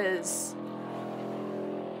this is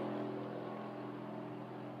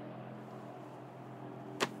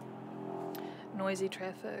noisy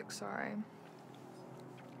traffic, sorry.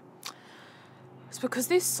 It's because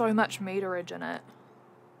there's so much meterage in it.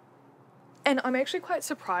 And I'm actually quite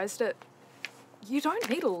surprised at, you don't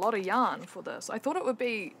need a lot of yarn for this. I thought it would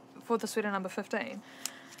be for the sweater number 15.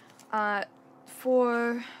 I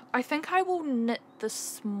think I will knit the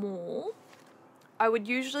small. I would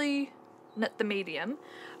usually knit the medium,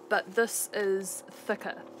 but this is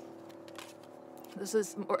thicker. This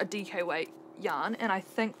is a DK weight yarn, and I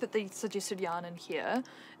think that the suggested yarn in here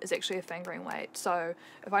is actually a fingering weight. So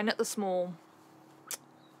if I knit the small,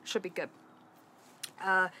 should be good.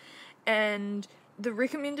 And the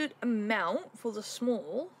recommended amount for the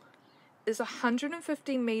small is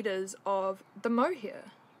 150 meters of the mohair.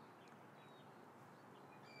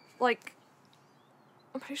 Like,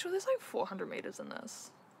 I'm pretty sure there's like 400 meters in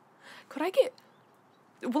this.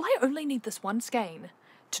 Will I only need this one skein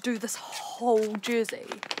to do this whole jersey?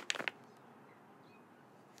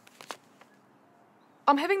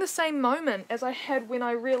 I'm having the same moment as I had when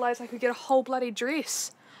I realised I could get a whole bloody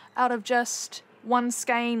dress out of just one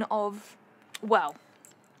skein of, well,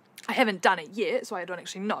 I haven't done it yet, so I don't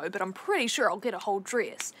actually know, but I'm pretty sure I'll get a whole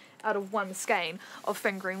dress out of one skein of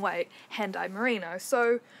fingering weight hand-dyed merino.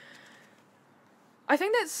 So I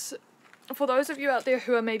think that's, for those of you out there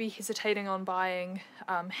who are maybe hesitating on buying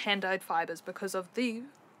hand-dyed fibres because of the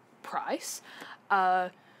price,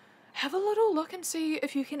 have a little look and see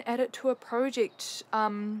if you can add it to a project.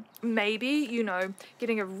 Maybe, you know,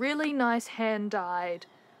 getting a really nice hand-dyed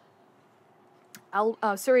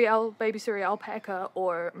baby cereal alpaca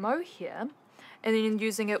or mohair, and then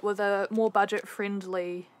using it with a more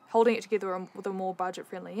budget-friendly, holding it together with a more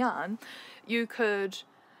budget-friendly yarn. You could,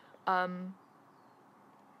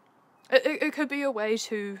 it could be a way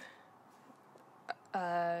to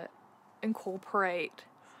incorporate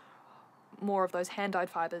more of those hand-dyed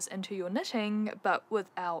fibres into your knitting, but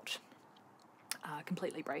without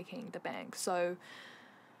completely breaking the bank. So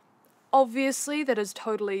obviously that is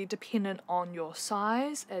totally dependent on your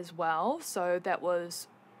size as well, so that was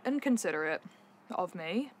inconsiderate of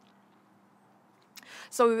me.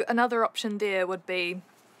 So another option there would be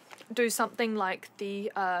do something like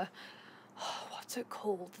the what's it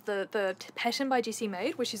called, the pattern by Jessie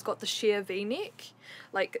made, where she's got the sheer v-neck,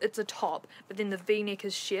 like it's a top but then the v-neck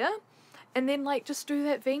is sheer, and then like just do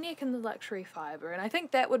that v-neck in the luxury fibre. And I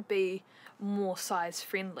think that would be more size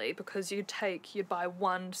friendly, because you'd buy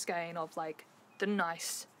one skein of like the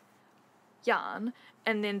nice yarn,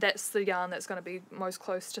 and then that's the yarn that's going to be most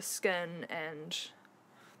close to skin and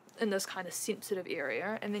in this kind of sensitive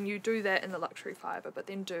area, and then you do that in the luxury fibre, but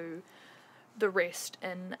then do the rest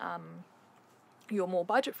in your more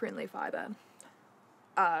budget friendly fibre.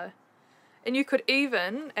 And you could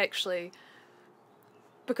even actually,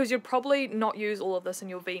 because you'd probably not use all of this in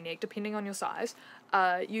your v-neck depending on your size,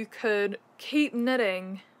 you could keep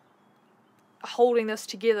knitting, holding this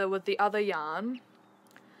together with the other yarn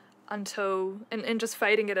until, and just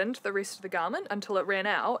fading it into the rest of the garment until it ran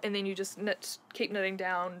out, and then you just keep knitting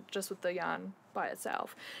down just with the yarn by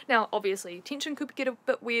itself. Now obviously tension could get a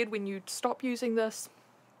bit weird when you stop using this,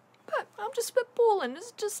 but I'm just spitballing,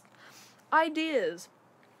 it's just ideas.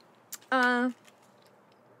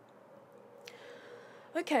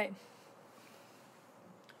 Okay,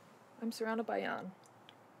 I'm surrounded by yarn.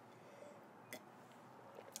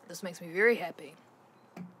 This makes me very happy.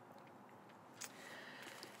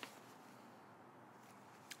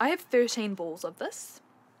 I have 13 balls of this.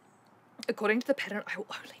 According to the pattern, I will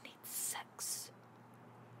only need 6.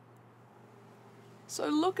 So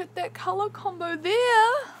look at that colour combo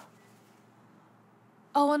there.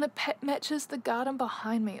 Oh, and it matches the garden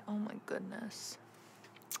behind me. Oh my goodness.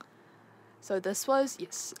 So this was,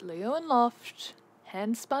 yes, Leo and Loft,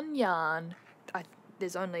 Handspun yarn.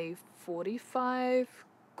 There's only 45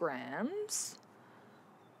 grams.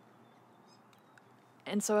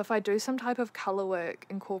 And so if I do some type of colour work,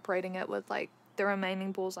 incorporating it with like the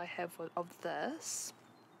remaining balls I have of this,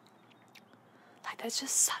 like that's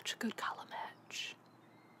just such a good colour match.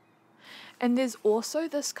 And there's also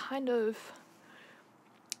this kind of,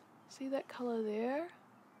 see that colour there?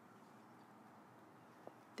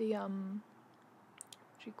 The, what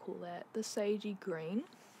do you call that? The sagey green.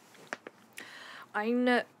 I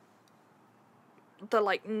knit the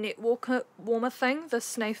like net warmer thing, the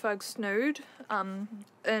Snaefug Snood,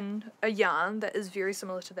 in a yarn that is very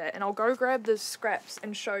similar to that, and I'll go grab the scraps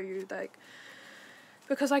and show you, like,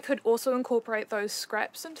 because I could also incorporate those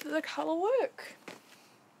scraps into the colour work,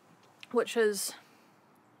 which is,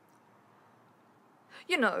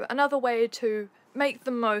 you know, another way to make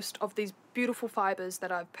the most of these beautiful fibres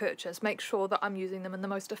that I've purchased, make sure that I'm using them in the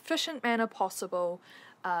most efficient manner possible,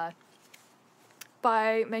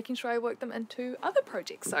 by making sure I work them into other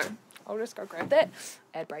projects. So I'll just go grab that.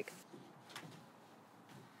 Ad break.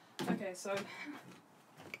 Okay, so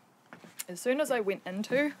as soon as I went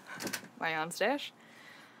into my yarn stash,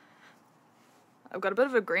 I've got a bit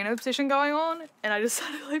of a green obsession going on, and I just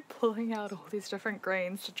started like pulling out all these different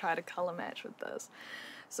greens to try to colour match with this.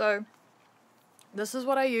 So this is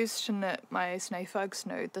what I used to knit my Snaefug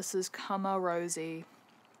Snood. This is Cama Rosy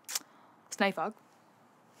Snaefug.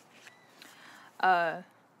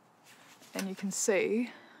 And you can see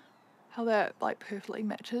how that like perfectly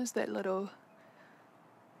matches that little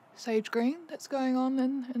sage green that's going on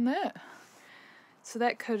in that. So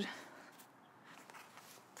that could,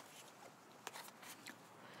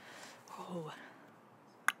 oh,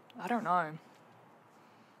 I don't know.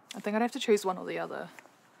 I think I'd have to choose one or the other.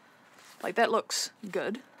 Like, that looks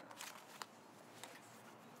good.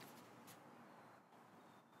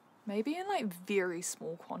 Maybe in like very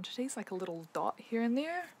small quantities, like a little dot here and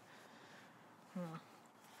there.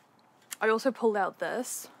 I also pulled out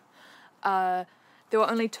this. There were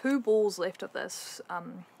only 2 balls left of this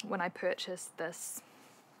when I purchased this.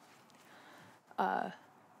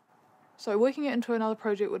 So working it into another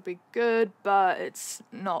project would be good, but it's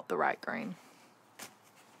not the right green.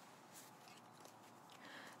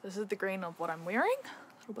 This is the green of what I'm wearing.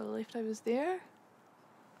 A little bit of leftovers there.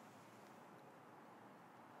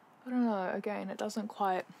 I don't know, again, it doesn't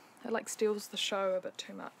quite, it like steals the show a bit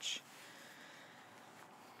too much.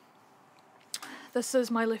 This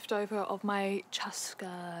is my leftover of my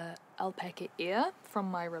Chaska alpaca ear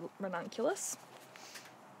from my ranunculus.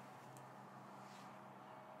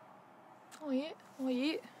 Oh yeah, oh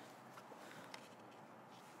yeah.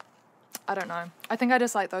 I don't know. I think I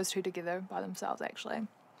just like those two together by themselves, actually.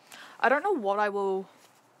 I don't know what I will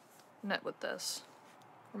knit with this.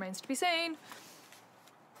 Remains to be seen.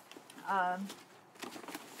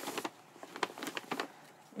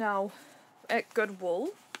 Now, at Goodwill,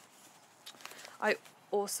 I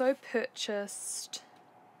also purchased,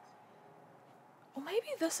 or maybe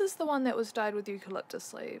this is the one that was dyed with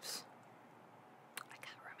eucalyptus leaves. I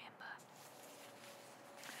can't remember.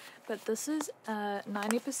 But this is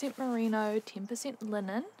 90% merino, 10%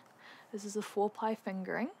 linen. This is a 4-ply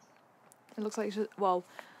fingering. It looks like, well,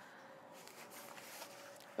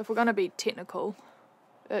 if we're going to be technical,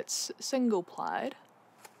 it's single plied.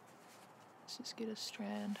 Let's just get a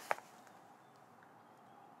strand.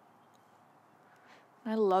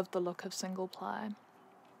 I love the look of single ply.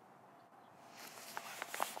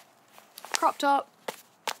 Crop top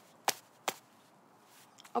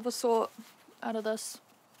of a sort out of this.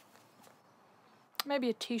 Maybe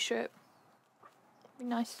a t-shirt. Be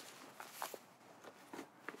nice.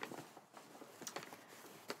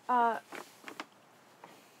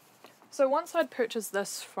 So once I'd purchased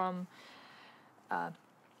this from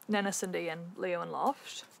Nana Cindy and Leo and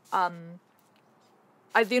Loft, I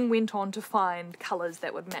then went on to find colours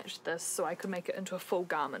that would match this so I could make it into a full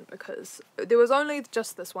garment, because there was only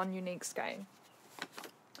just this one unique skein.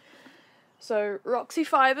 So Roxy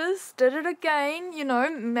Fibres did it again, you know,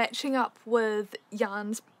 matching up with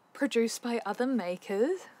yarns produced by other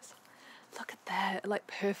makers. Look at that, it like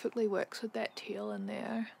perfectly works with that teal in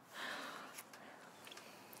there.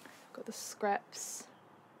 Got the scraps.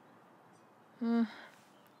 It's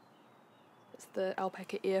the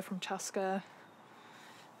alpaca ear from Chaska.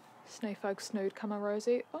 Snaefug Snood Cama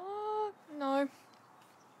Rosy. Oh no.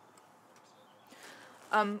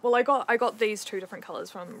 Well, I got these 2 different colours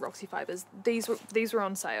from Roxy Fibres. These were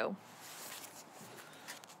on sale,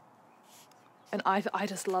 and I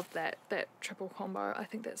just love that triple combo. I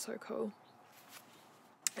think that's so cool.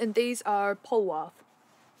 And these are Polwarth.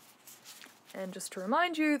 And just to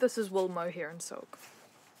remind you, this is wool, mohair, and silk.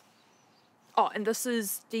 Oh, and this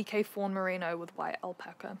is DK Fawn Merino with white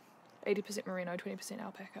alpaca. 80% merino, 20%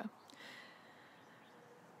 alpaca.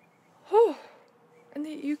 Whew. And the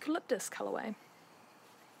eucalyptus colourway.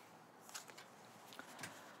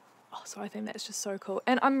 Oh, so I think that's just so cool.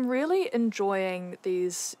 And I'm really enjoying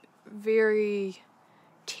these very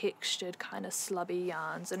textured kind of slubby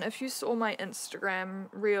yarns. And if you saw my Instagram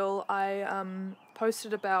reel, I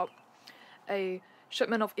posted about a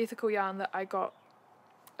shipment of ethical yarn that I got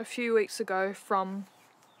a few weeks ago from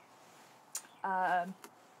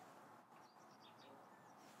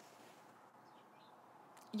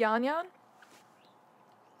Yarn,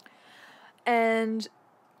 and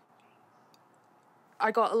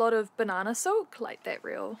I got a lot of banana silk, like that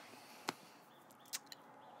reel.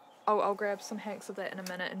 I'll grab some hanks of that in a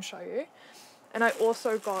minute and show you. And I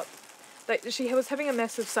also got, like, she was having a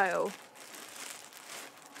massive sale,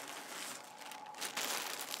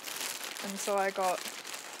 and so I got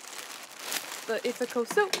the ethical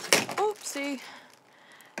silk, oopsie,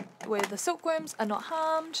 where the silkworms are not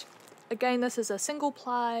harmed. Again, this is a single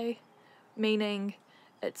ply, meaning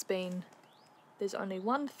there's only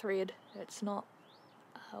one thread, it's not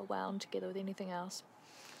wound together with anything else.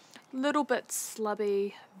 Little bit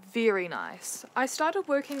slubby, very nice. I started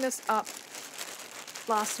working this up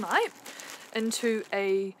last night into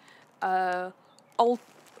a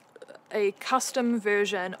custom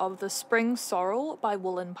version of the Spring Sorrel by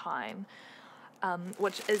Woolen Pine,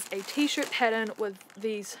 which is a t-shirt pattern with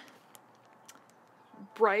these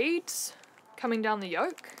braids coming down the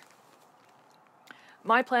yoke.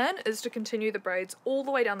 My plan is to continue the braids all the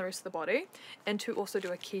way down the rest of the body, and to also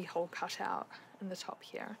do a keyhole cutout in the top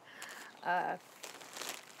here,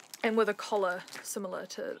 and with a collar similar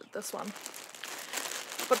to this one.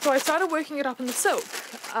 But so I started working it up in the silk,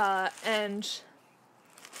 and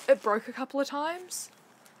it broke a couple of times,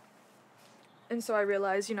 and so I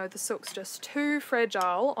realized, you know, the silk's just too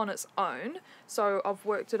fragile on its own, so I've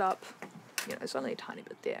worked it up, you know, it's only a tiny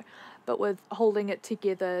bit there, but with holding it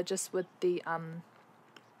together just with the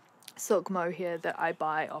silk mohair that I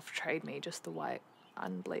buy off Trade Me, just the white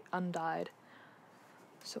undyed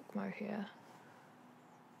silk mohair.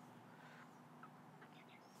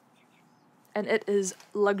 And it is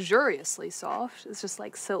luxuriously soft. It's just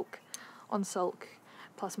like silk on silk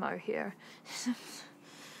plus mohair.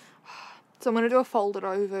 So I'm going to do a folded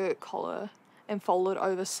over collar and folded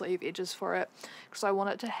over sleeve edges for it, because I want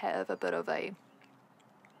it to have a bit of a...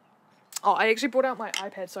 Oh, I actually brought out my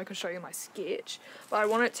iPad so I could show you my sketch, but I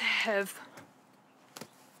want it to have...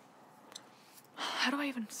 How do I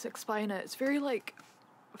even explain it? It's very like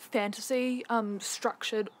fantasy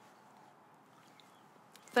structured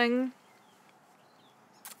thing.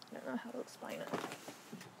 I don't know how to explain it.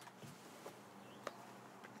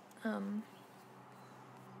 I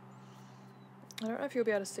don't know if you'll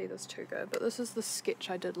be able to see this too good, but this is the sketch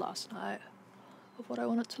I did last night of what I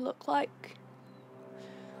want it to look like.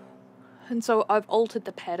 And so I've altered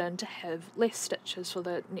the pattern to have less stitches for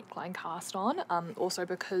the neckline cast on, also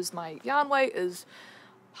because my yarn weight is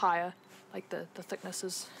higher, like the thickness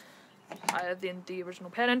is higher than the original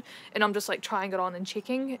pattern, and I'm just like trying it on and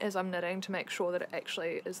checking as I'm knitting to make sure that it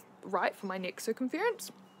actually is right for my neck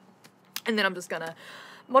circumference. And then I'm just gonna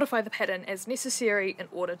modify the pattern as necessary in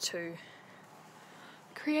order to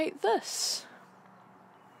create this.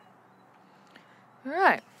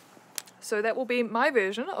 Alright. So that will be my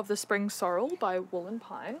version of the Spring Sorrel by Woolen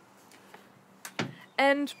Pine.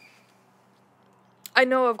 And I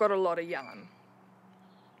know I've got a lot of yarn,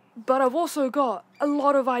 but I've also got a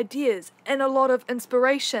lot of ideas and a lot of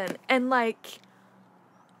inspiration, and like,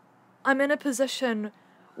 I'm in a position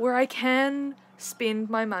where I can spend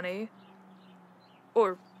my money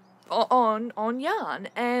or on yarn,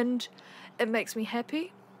 and it makes me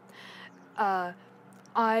happy. I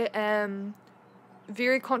am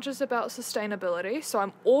very conscious about sustainability, so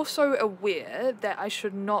I'm also aware that I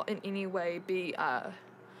should not in any way be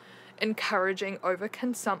encouraging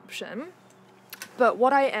overconsumption. But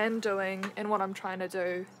what I am doing and what I'm trying to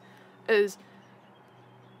do is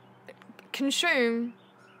consume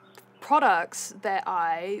products that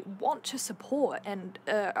I want to support and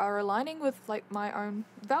are aligning with like my own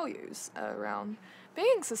values around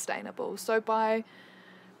being sustainable. So by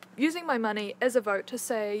using my money as a vote to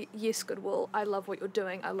say, yes, Goodwill, I love what you're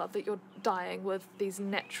doing, I love that you're dyeing with these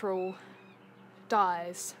natural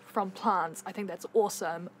dyes from plants, I think that's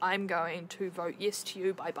awesome, I'm going to vote yes to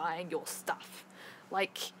you by buying your stuff.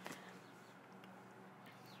 Like,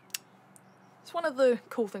 it's one of the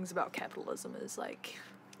cool things about capitalism is like,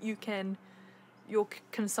 your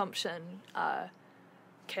consumption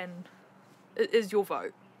is your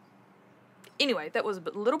vote. Anyway, that was a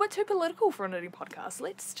little bit too political for a knitting podcast.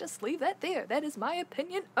 Let's just leave that there. That is my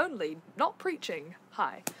opinion only, not preaching.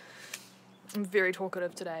 Hi. I'm very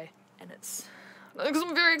talkative today, and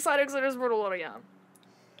I'm very excited because I just brought a lot of yarn.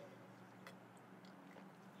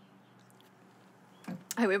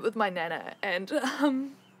 I went with my nana, and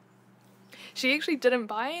she actually didn't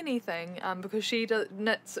buy anything because she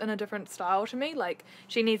knits in a different style to me. Like,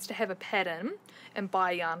 she needs to have a pattern and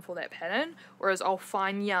buy yarn for that pattern, whereas I'll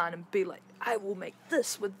find yarn and be like, I will make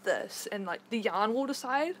this with this, and like the yarn will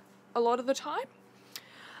decide a lot of the time.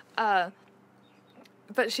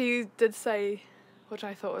 But she did say, which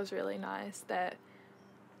I thought was really nice, that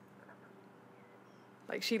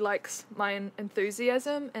like she likes my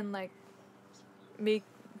enthusiasm and like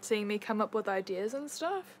seeing me come up with ideas and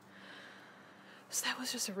stuff. So that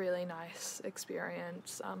was just a really nice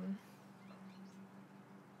experience.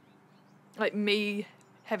 Like me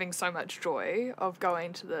having so much joy of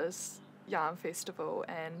going to this yarn festival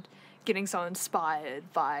and getting so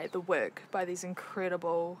inspired by the work by these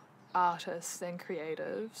incredible artists and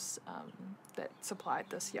creatives that supplied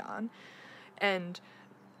this yarn, and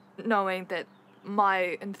knowing that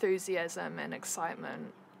my enthusiasm and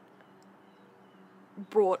excitement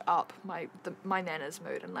brought up my nana's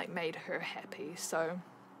mood and like made her happy. So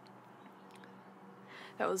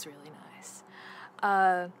that was really nice.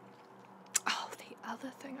 The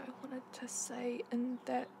other thing I wanted to say in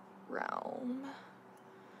that realm,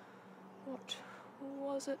 what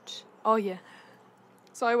was it? Oh yeah,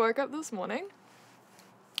 so I woke up this morning,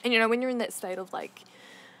 and you know when you're in that state of like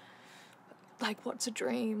what's a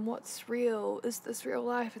dream, what's real, is this real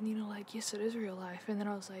life? And you know, like, yes, it is real life. And then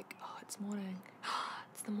I was like, oh, it's morning.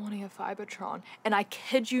 It's the morning of Fibretron. And I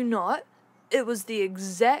kid you not, it was the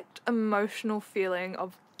exact emotional feeling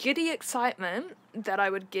of giddy excitement that I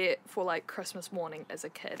would get for like Christmas morning as a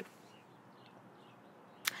kid.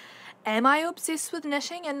 Am I obsessed with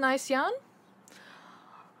knitting and nice yarn?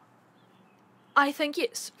 I think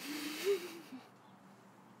yes.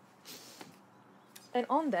 And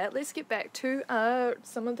on that, let's get back to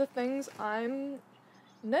some of the things I'm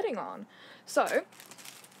knitting on. So,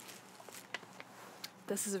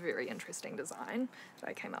 this is a very interesting design that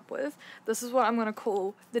I came up with. This is what I'm going to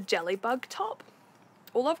call the Jellybug top.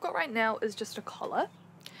 All I've got right now is just a collar.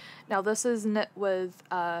 Now this is knit with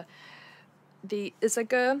the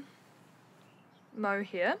Isager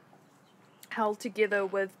mohair, held together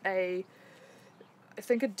with I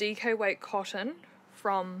think a DK weight cotton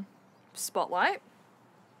from Spotlight,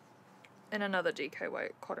 and another DK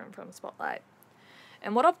weight cotton from Spotlight.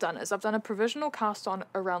 And what I've done is I've done a provisional cast on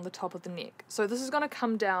around the top of the neck. So this is going to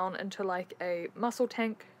come down into like a muscle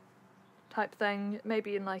tank type thing,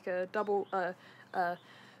 maybe in like a double, a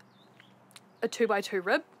 2x2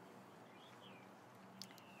 rib.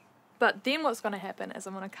 But then what's going to happen is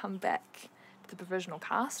I'm going to come back to the provisional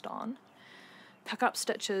cast on, pick up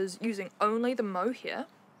stitches using only the mohair,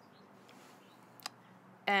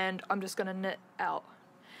 and I'm just going to knit out.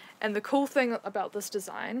 And the cool thing about this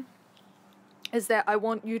design is that I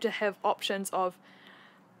want you to have options of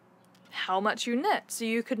how much you knit. So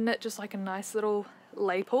you could knit just like a nice little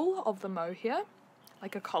lapel of the mohair,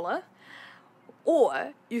 like a collar,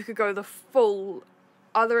 or you could go the full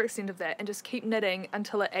other extent of that and just keep knitting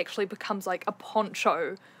until it actually becomes like a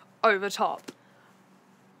poncho over top.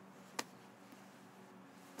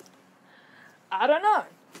 I don't know.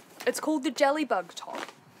 It's called the Jellybug top.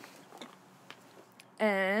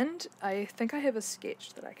 And I think I have a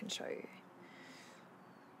sketch that I can show you.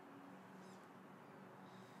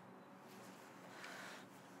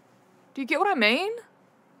 Do you get what I mean?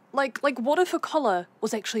 Like what if a collar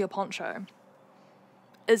was actually a poncho?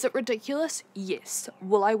 Is it ridiculous? Yes.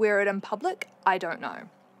 Will I wear it in public? I don't know.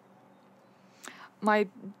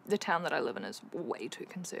 The town that I live in is way too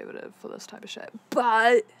conservative for this type of shit.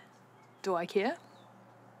 But do I care?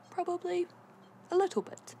 Probably a little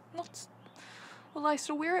bit. Not. Will I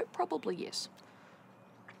still wear it? Probably yes.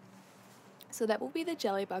 So that will be the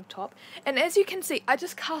Jellybug top. And as you can see, I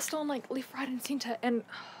just cast on like left, right and centre, and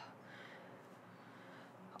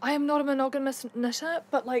I am not a monogamous knitter,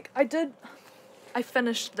 but like I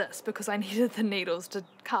finished this because I needed the needles to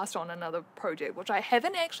cast on another project, which I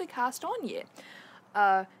haven't actually cast on yet.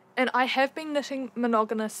 And I have been knitting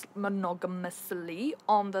monogamously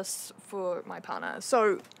on this for my partner.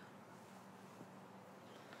 So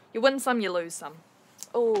you win some, you lose some.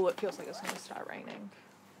 Oh, it feels like it's going to start raining.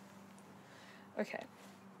 Okay.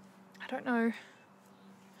 I don't know.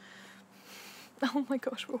 Oh my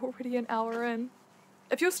gosh, we're already an hour in.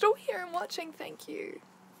 If you're still here and watching, thank you.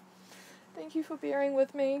 Thank you for bearing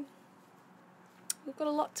with me. We've got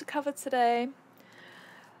a lot to cover today.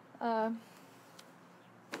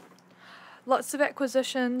 Lots of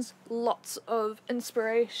acquisitions, lots of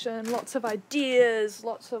inspiration, lots of ideas,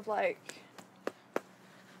 lots of like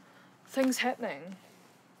things happening.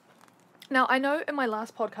 Now I know in my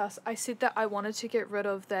last podcast I said that I wanted to get rid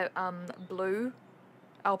of that blue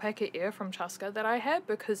alpaca ear from Chaska that I had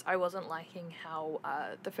because I wasn't liking how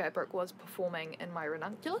the fabric was performing in my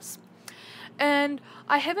ranunculus. And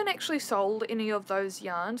I haven't actually sold any of those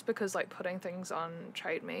yarns because like putting things on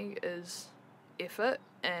Trade Me is effort,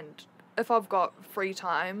 and if I've got free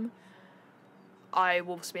time I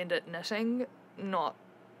will spend it knitting, not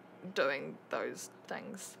doing those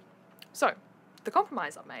things. So the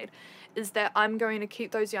compromise I've made is that I'm going to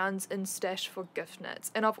keep those yarns in stash for gift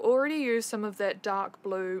knits, and I've already used some of that dark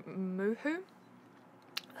blue Moohoo.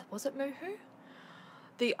 Was it Moohoo?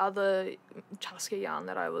 The other Chaska yarn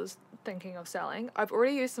that I was thinking of selling. I've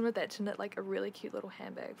already used some of that to knit like a really cute little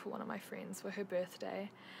handbag for one of my friends for her birthday.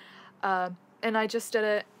 And I just did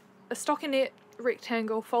a stockinette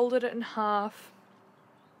rectangle, folded it in half,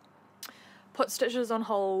 put stitches on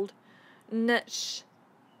hold, knit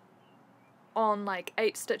on like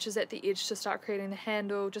 8 stitches at the edge to start creating the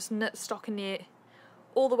handle, just knit stockinette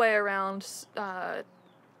all the way around. I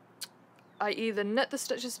either knit the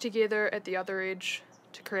stitches together at the other edge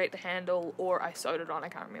to create the handle, or I sewed it on, I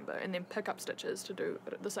can't remember, and then pick up stitches to do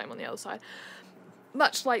the same on the other side.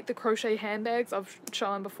 Much like the crochet handbags I've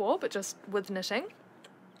shown before, but just with knitting.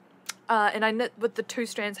 And I knit with the 2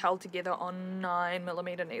 strands held together on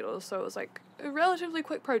 9mm needles, so it was like a relatively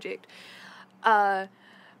quick project.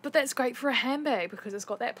 But that's great for a handbag because it's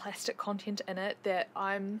got that plastic content in it that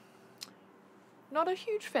I'm not a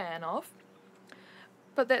huge fan of.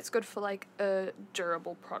 But that's good for like a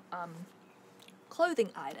durable clothing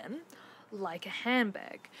item like a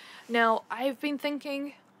handbag. Now I've been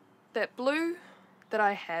thinking that blue that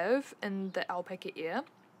I have in the alpaca ear,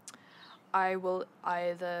 I will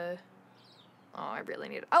either, oh I really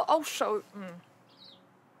need it, I'll show,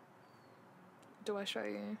 do I show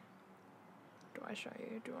you? Do I show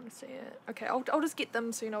you? Do you want to see it? Okay, I'll just get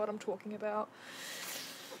them so you know what I'm talking about.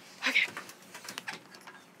 Okay.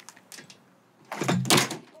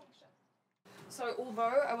 So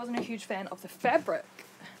although I wasn't a huge fan of the fabric,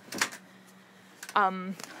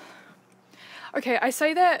 okay, I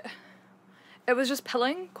say that it was just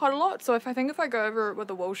pilling quite a lot, so if I go over it with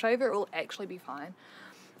a wool shaver, it will actually be fine.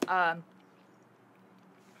 And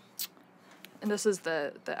this is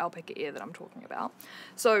the alpaca ear that I'm talking about.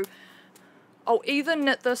 So I'll either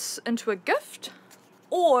knit this into a gift,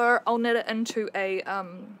 or I'll knit it into a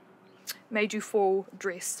Made You Fall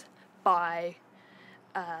dress by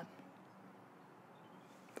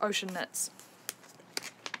Ocean Knits,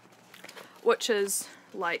 which is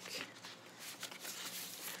like,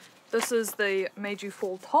 this is the Made You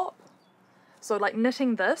Fall top, so like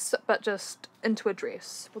knitting this but just into a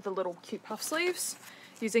dress with the little cute puff sleeves,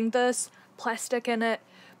 using this plastic in it,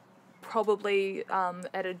 probably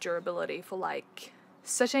added durability for like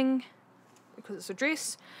sitting because it's a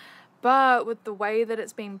dress. But with the way that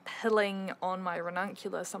it's been pilling on my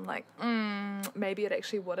ranunculus, I'm like, maybe it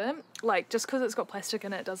actually wouldn't. Like, just because it's got plastic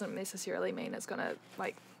in it doesn't necessarily mean it's gonna,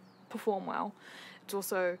 like, perform well. It's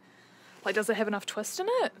also, like, does it have enough twist in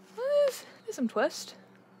it? There's some twist.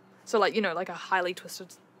 So, like, you know, like a highly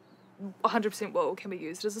twisted 100% wool can be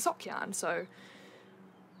used as a sock yarn, so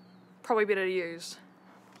probably better to use.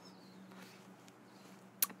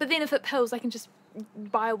 But then if it pills, I can just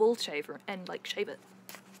buy a wool shaver and, like, shave it.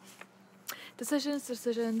 Decisions.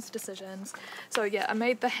 So yeah, I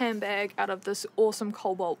made the handbag out of this awesome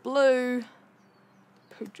cobalt blue.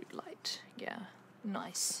 Puju light. Yeah,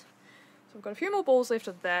 nice. So I've got a few more balls left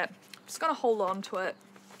of that. I'm just going to hold on to it,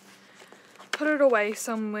 put it away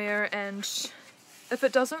somewhere, and if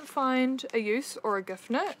it doesn't find a use or a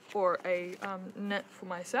gift knit or a knit for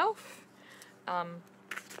myself,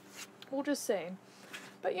 we'll just see.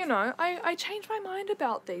 But you know, I change my mind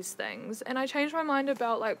about these things, and I change my mind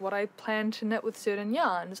about like what I plan to knit with certain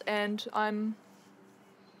yarns, and I'm,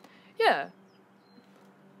 yeah,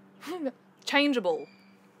 changeable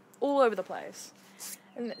all over the place,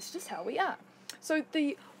 and that's just how we are. So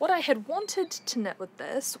what I had wanted to knit with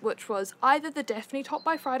this, which was either the Daphne top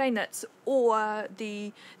by Friday Knits or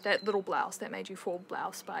that little blouse, that Made You Fall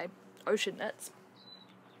blouse by Ocean Knits.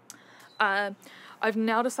 I've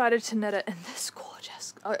now decided to knit it in this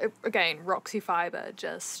gorgeous, again, Roxy fibre,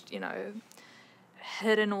 just, you know,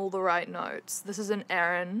 hitting all the right notes. This is an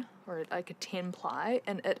Aran, or like a 10 ply,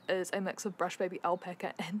 and it is a mix of Brush Baby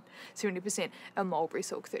alpaca and 70%, and mulberry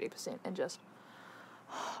silk 30%, and just,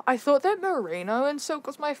 I thought that merino and silk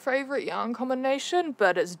was my favourite yarn combination,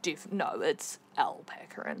 but it's it's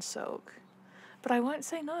alpaca and silk. But I won't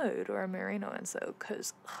say no to a merino and silk,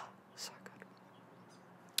 because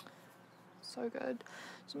so good.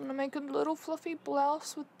 So I'm going to make a little fluffy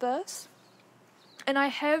blouse with this. And I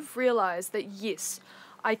have realised that yes,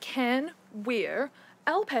 I can wear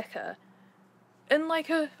alpaca in like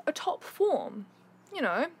a top form. you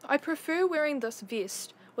know, I prefer wearing this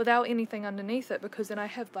vest without anything underneath it, because then I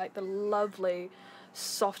have like the lovely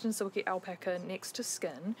soft and silky alpaca next to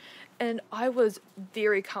skin, and I was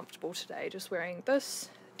very comfortable today just wearing this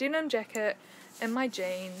denim jacket and my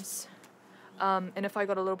jeans, and if I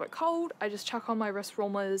got a little bit cold I just chuck on my wrist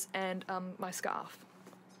warmers and my scarf.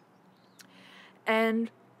 And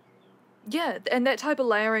yeah, and that type of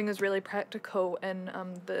layering is really practical in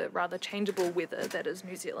the rather changeable weather that is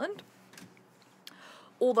New Zealand.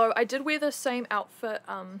 Although I did wear the same outfit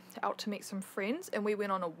out to meet some friends, and we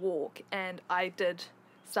went on a walk, and I did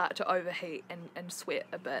start to overheat and sweat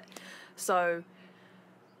a bit. So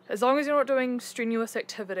as long as you're not doing strenuous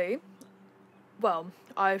activity, well,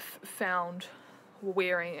 I've found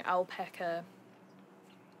wearing alpaca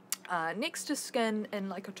next to skin in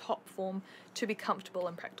like a top form to be comfortable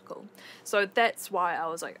and practical. So that's why I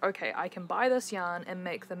was like, okay, I can buy this yarn and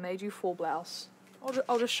make the Made You Fall blouse.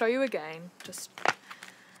 I'll just show you again, just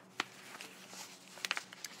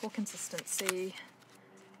for consistency,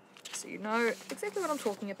 so you know exactly what I'm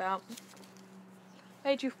talking about.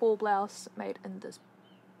 Made You Fall blouse made in this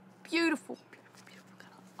beautiful, beautiful, beautiful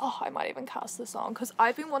colour. Oh, I might even cast this on because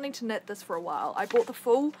I've been wanting to knit this for a while. I bought the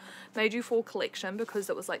full Made You Fall collection because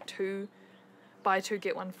it was like 2 buy 2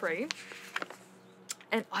 get 1 free.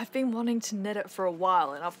 And I've been wanting to knit it for a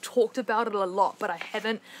while, and I've talked about it a lot, but I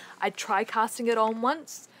haven't. I tried casting it on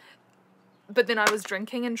once, but then I was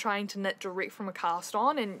drinking and trying to knit direct from a cast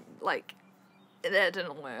on, and like that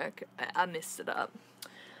didn't work. I messed it up.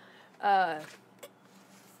 But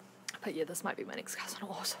yeah, this might be my next cast on.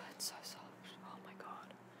 Also, it's so soft. Oh my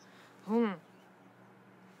god.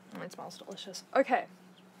 It smells delicious. Okay.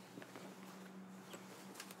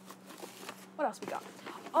 What else we got?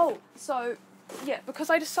 Oh, so yeah, because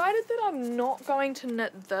I decided that I'm not going to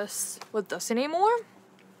knit this with this anymore.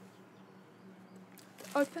 It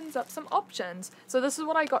opens up some options. So this is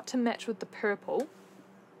what I got to match with the purple.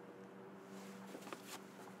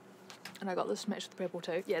 And I got this to match with the purple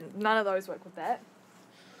too. Yeah, none of those work with that.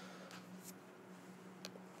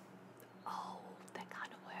 Oh, that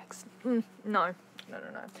kind of works. No.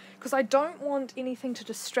 Because I don't want anything to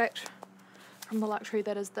distract from the luxury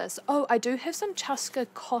that is this. Oh, I do have some Chaska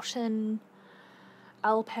cotton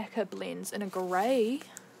alpaca blends in a grey.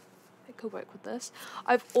 It could work with this.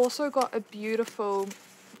 I've also got a beautiful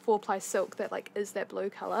 4-ply silk that like is that blue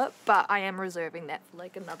colour, but I am reserving that for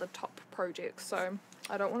like another top project, so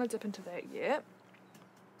I don't want to dip into that yet.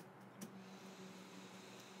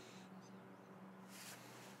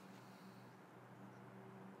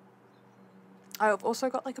 I've also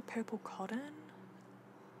got like a purple cotton.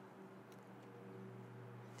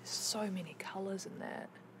 There's so many colours in that.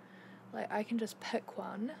 Like I can just pick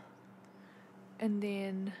one and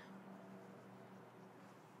then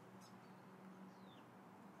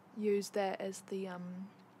use that as the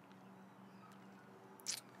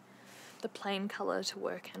plain colour to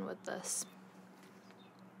work in with this.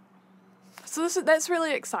 So that's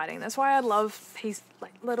really exciting. That's why I love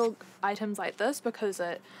little items like this, because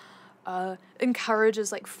it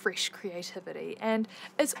encourages like fresh creativity, and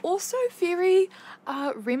it's also very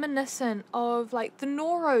reminiscent of like the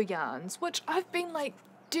Noro yarns, which I've been like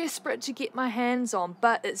desperate to get my hands on,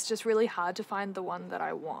 but it's just really hard to find the one that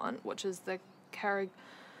I want, which is the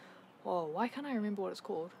why can't I remember what it's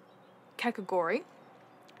called? Kakagori.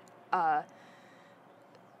 Was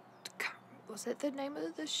that the name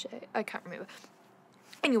of the shade? I can't remember.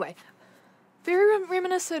 Anyway, very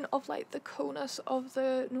reminiscent of like the coolness of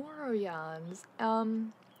the Noro yarns.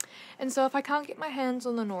 And so if I can't get my hands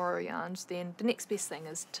on the Noro yarns, then the next best thing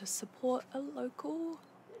is to support a local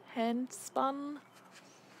hand-spun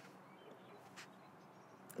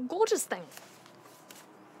gorgeous thing.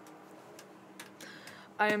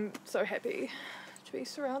 I am so happy to be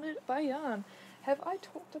surrounded by yarn. Have I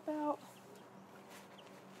talked about...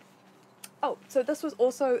 Oh, so this was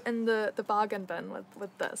also in the bargain bin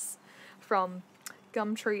with this from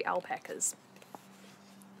Gumtree Alpacas.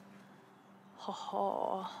 Ho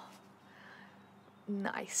ho.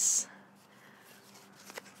 Nice.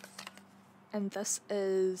 And this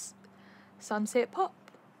is Sunset Pop.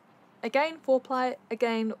 Again, 4-ply,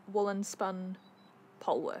 again, woolen spun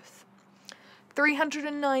Polworth.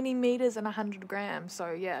 390 meters and 100 grams,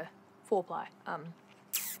 so yeah, 4-ply.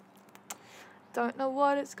 Don't know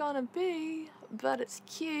what it's gonna be, but it's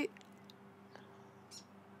cute.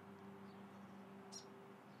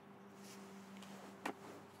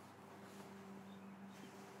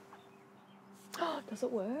 Does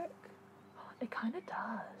it work? It kind of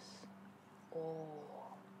does. Oh.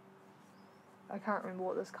 I can't remember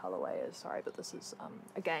what this colorway is, sorry, but this is,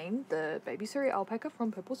 again, the Baby Suri Alpaca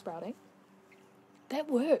from Purple Sprouting. That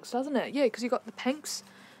works, doesn't it? Yeah, because you got the pinks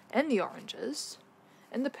and the oranges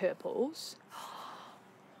and the purples.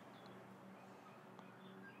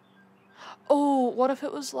 Oh, what if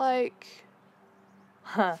it was like...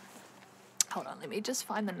 Huh. Hold on, let me just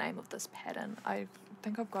find the name of this pattern. I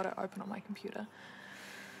think I've got it open on my computer.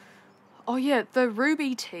 Oh yeah, the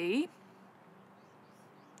Ruby Tea.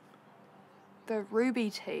 The Ruby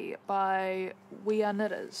Tea by We Are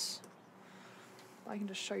Knitters. I can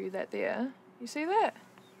just show you that there. You see that?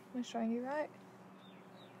 Am I showing you right?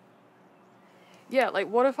 Yeah, like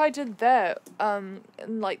what if I did that, and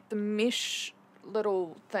like the mesh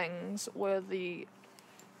little things were this,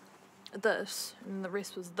 and the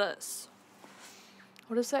rest was this.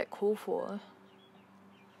 What does that call for?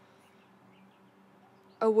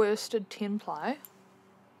 A worsted 10 ply.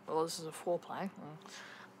 Well, this is a 4 ply.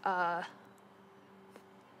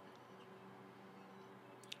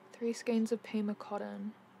 3 skeins of Pima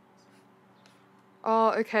cotton.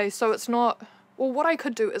 Oh, okay, so it's not... Well, what I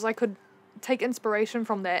could do is I could take inspiration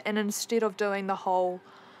from that, and instead of doing the whole,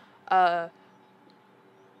 like,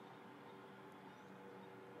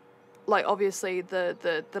 obviously,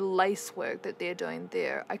 the lace work that they're doing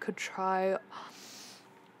there, I could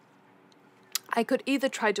either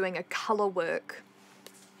try doing a colour work,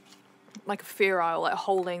 like a fair isle, like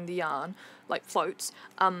holding the yarn, like floats,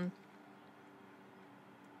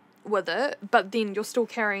 with it, but then you're still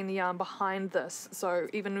carrying the yarn behind this, so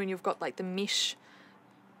even when you've got like the mesh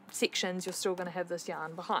sections, you're still going to have this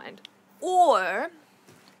yarn behind. Or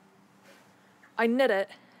I knit it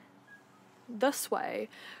this way,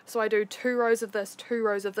 so I do 2 rows of this, 2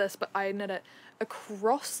 rows of this, but I knit it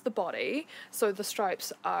across the body so the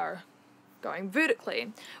stripes are going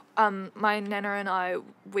vertically. My nana and I,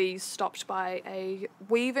 we stopped by a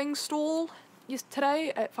weaving stall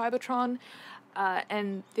today at Fibretron,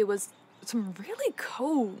 and there was some really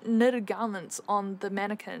cool knitted garments on the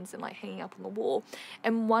mannequins and like hanging up on the wall,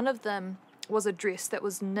 and one of them was a dress that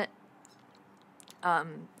was knit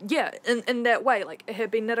in that way, like it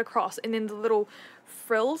had been knit across, and then the little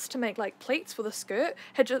frills to make like pleats for the skirt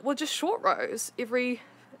were just short rows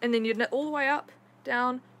and then you'd knit all the way up,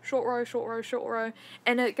 down, short row, short row, short row,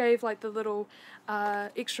 and it gave like the little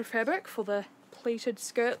extra fabric for the pleated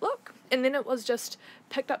skirt look. And then it was just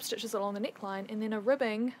picked up stitches along the neckline, and then a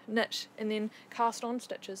ribbing knit, and then cast on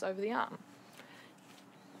stitches over the arm.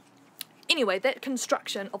 Anyway, that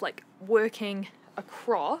construction of like working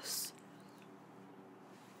across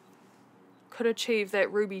could achieve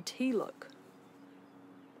that Ruby Tea look.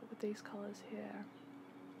 What with these colours here?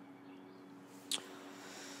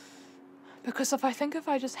 Because if I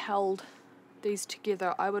just held these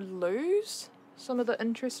together, I would lose some of the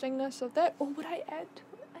interestingness of that. Or would I add to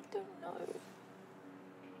it? I don't know.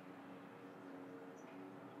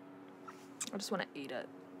 I just want to eat it.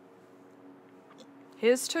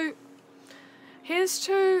 Here's two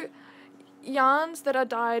yarns that are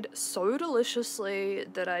dyed so deliciously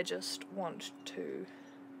that I just want to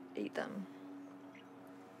eat them.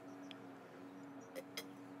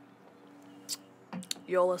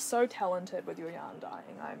 Y'all are so talented with your yarn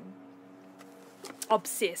dyeing. I'm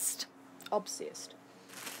obsessed. Obsessed.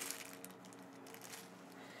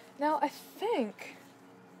 Now I think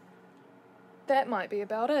that might be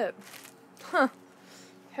about it. Huh.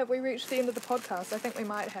 Have we reached the end of the podcast? I think we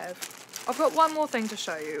might have. I've got one more thing to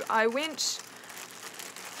show you. I went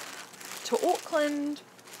to Auckland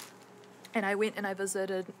and I went and I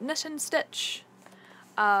visited Knit and Stitch.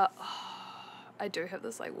 I do have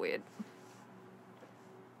this like weird...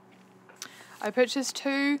 I purchased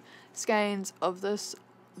 2 skeins of this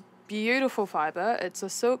beautiful fibre. It's a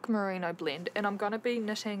silk merino blend, and I'm going to be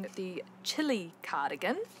knitting the chili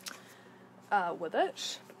cardigan with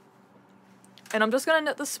it. And I'm just going to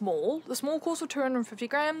knit the small. The small calls for 250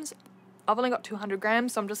 grams. I've only got 200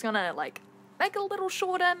 grams, so I'm just going to like make it a little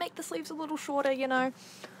shorter, make the sleeves a little shorter, you know.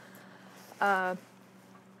 And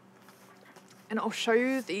I'll show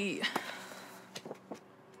you the...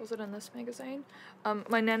 Was it in this magazine?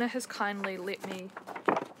 My nana has kindly let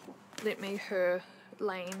me her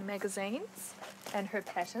Lane magazines and her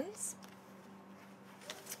patterns.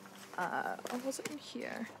 Oh, was it in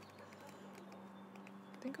here?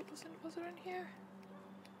 I think it was it in here?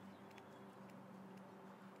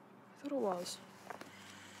 I thought it was.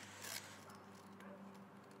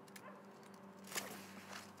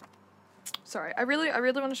 Sorry, I really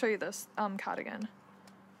want to show you this cardigan.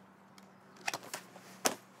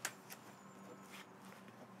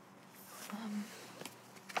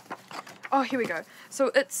 Oh, here we go. So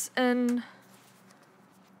it's in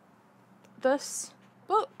this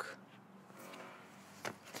book.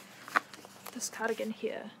 This cardigan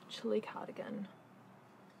here, chili cardigan.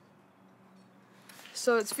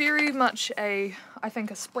 So it's very much I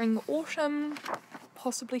think a spring, autumn,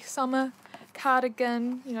 possibly summer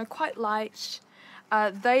cardigan, you know, quite light.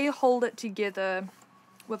 They hold it together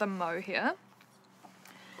with a mohair,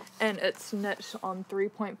 and it's knit on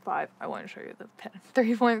 3.5, I won't show you the pen,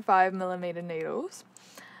 3.5 millimeter needles.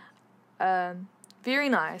 Very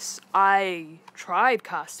nice. I tried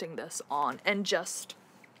casting this on and just,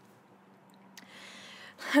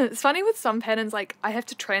 it's funny with some patterns, like I have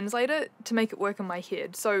to translate it to make it work in my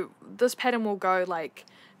head. So this pattern will go like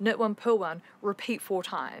knit 1, purl 1, repeat 4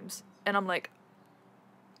 times, and I'm like,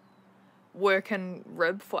 work and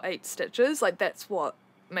rib for 8 stitches, like that's what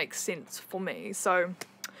makes sense for me. So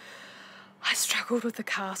I struggled with the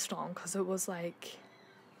cast on because it was like,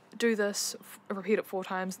 do this, repeat it 4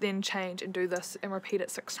 times, then change and do this and repeat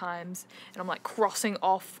it 6 times, and I'm like crossing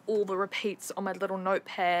off all the repeats on my little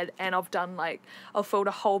notepad, and I've filled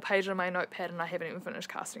a whole page on my notepad and I haven't even finished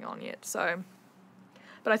casting on yet. So,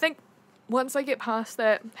 but I think once I get past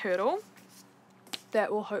that hurdle,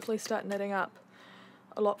 that will hopefully start knitting up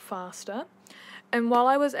a lot faster. And while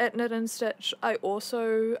I was at Knit and Stitch, I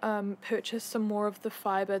also purchased some more of the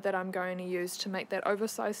fibre that I'm going to use to make that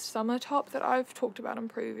oversized summer top that I've talked about in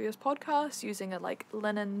previous podcasts, using a like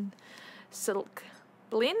linen silk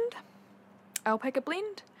blend, alpaca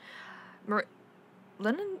blend,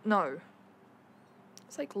 linen? No.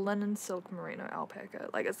 It's like linen, silk, merino, alpaca,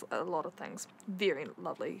 like it's a lot of things. Very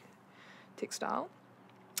lovely textile.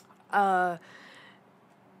 But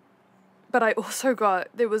I also got,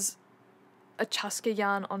 there was a Chaska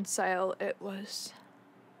yarn on sale. It was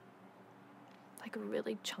like a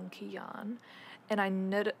really chunky yarn, and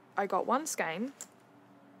I got one skein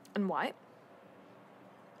in white,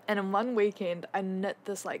 and in one weekend I knit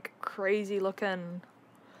this like crazy looking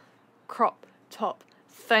crop top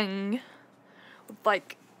thing with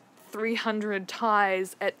like 300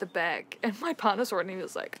 ties at the back, and my partner saw it and he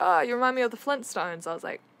was like, "Oh, you remind me of the Flintstones." I was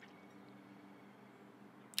like,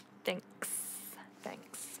 thanks.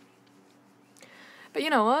 But you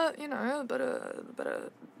know what? You know, a bit of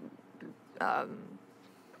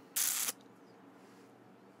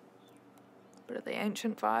the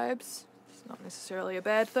ancient vibes. It's not necessarily a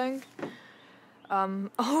bad thing.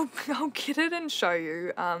 I'll get it and show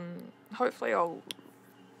you. Hopefully I'll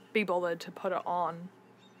be bothered to put it on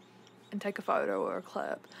and take a photo or a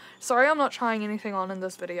clip. Sorry I'm not trying anything on in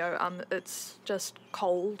this video. It's just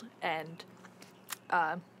cold, and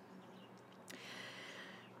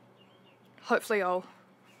hopefully I'll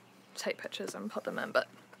take pictures and put them in, but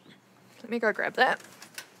let me go grab that.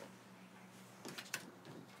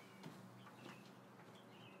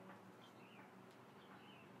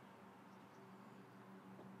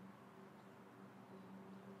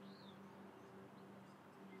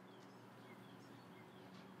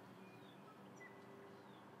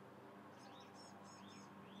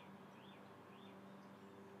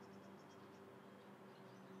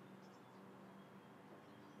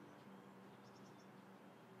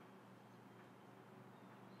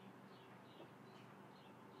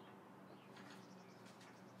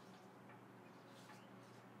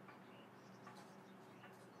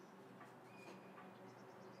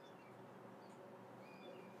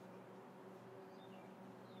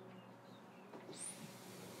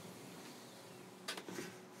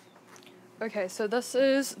 Okay, so this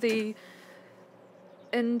is the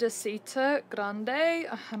Indicita Grande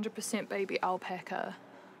 100% baby alpaca,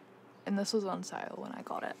 and this was on sale when I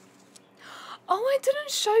got it. Oh, I didn't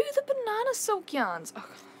show you the banana silk yarns. Oh.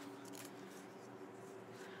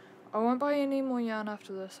 I won't buy any more yarn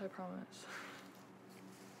after this, I promise.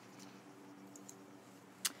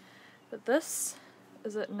 But this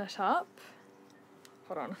is it knit up.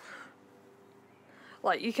 Hold on.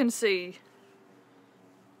 Like you can see,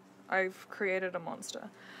 I've created a monster.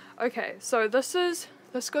 Okay, so this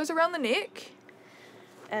goes around the neck,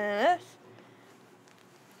 and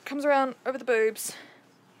it comes around over the boobs,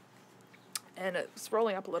 and it's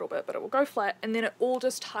rolling up a little bit, but it will go flat, and then it all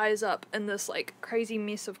just ties up in this like crazy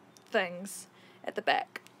mess of things at the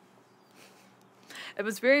back. It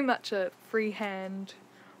was very much a freehand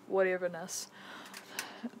whateverness.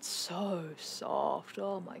 It's so soft.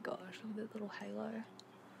 Oh my gosh, look at that little halo.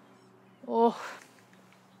 Oh.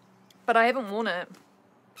 But I haven't worn it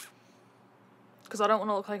because I don't want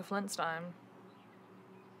to look like a Flintstone.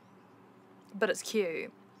 But it's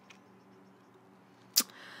cute.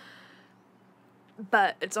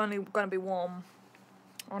 But it's only going to be warm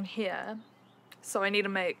on here, so I need to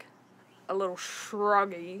make a little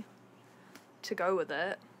shruggy to go with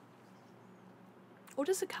it. Or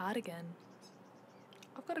just a cardigan.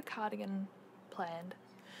 I've got a cardigan planned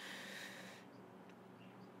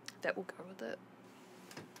that will go with it.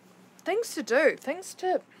 things to do,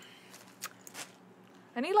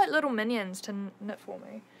 I need like little minions to knit for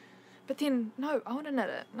me. But then, no, I want to knit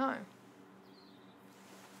it, no.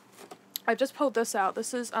 I just pulled this out.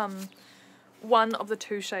 This is one of the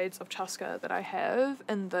 2 shades of Chaska that I have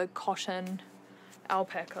in the cotton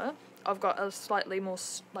alpaca. I've got a slightly more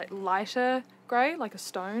like lighter grey, like a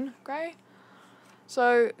stone grey.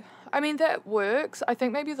 So, I mean, that works. I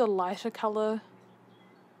think maybe the lighter colour,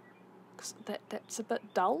 because that's a bit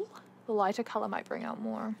dull. The lighter colour might bring out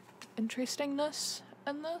more interestingness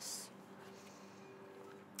in this.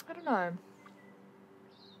 I don't know.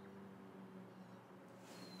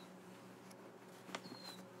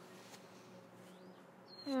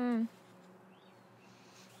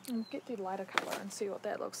 I'll get the lighter colour and see what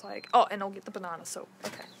that looks like. Oh, and I'll get the banana silk.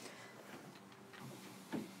 Okay.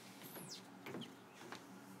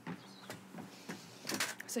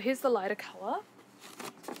 So here's the lighter colour.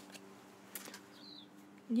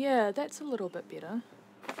 Yeah, that's a little bit better.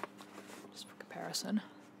 Just for comparison.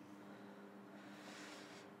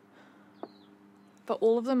 But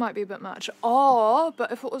all of them might be a bit much. Oh,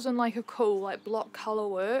 but if it was in like a cool like block colour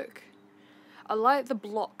work, I like the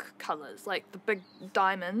block colours, like the big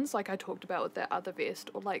diamonds like I talked about with that other vest,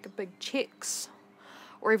 or like big checks,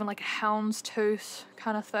 or even like a houndstooth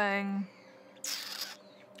kind of thing.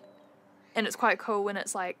 And it's quite cool when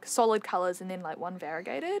it's like solid colours and then like one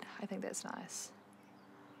variegated. I think that's nice.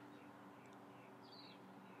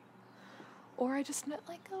 Or I just knit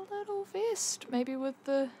like a little vest, maybe with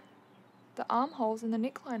the armholes and the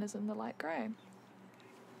neckline is in the light grey.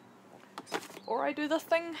 Or I do the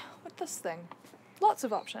thing with this thing. Lots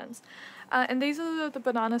of options. And these are the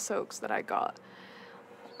banana silks that I got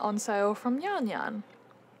on sale from Yarn Yarn.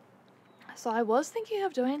 So I was thinking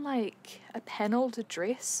of doing like a panelled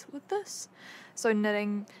dress with this. So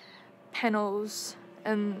knitting panels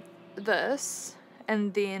in this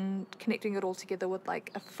and then connecting it all together with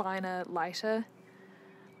like a finer, lighter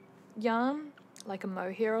yarn, like a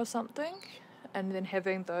mohair or something, and then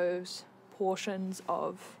having those portions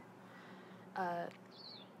of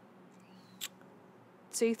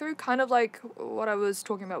see-through, kind of like what I was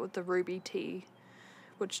talking about with the ruby tee,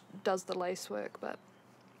 which does the lace work, but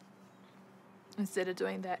instead of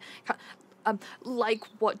doing that, like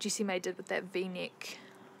what Jessie May did with that v-neck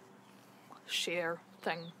sheer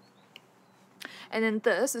thing. And then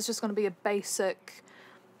this is just going to be a basic,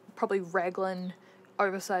 probably raglan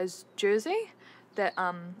oversized jersey that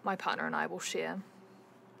my partner and I will share.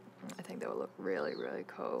 I think that will look really, really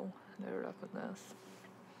cool. Knit it up with this.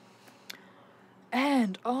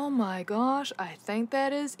 And oh my gosh, I think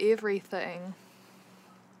that is everything.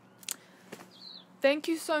 Thank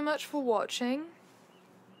you so much for watching.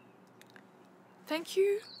 Thank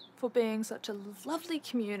you for being such a lovely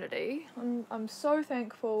community. I'm so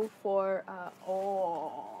thankful for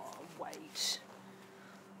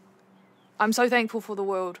I'm so thankful for the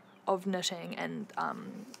world of knitting, and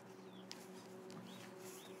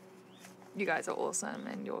you guys are awesome,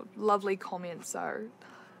 and your lovely comments are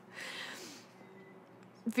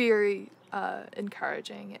very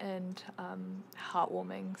encouraging and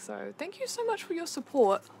heartwarming. So thank you so much for your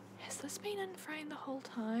support. Has this been in frame the whole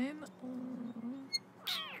time?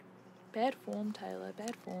 Bad form, Taylor,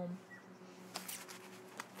 bad form.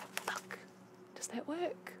 Look, does that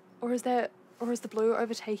work? Or is the blue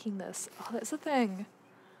overtaking this? Oh, that's the thing.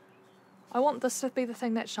 I want this to be the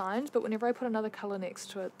thing that shines, but whenever I put another colour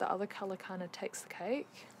next to it, the other colour kind of takes the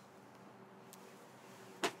cake.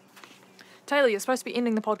 Taylor, you're supposed to be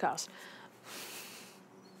ending the podcast.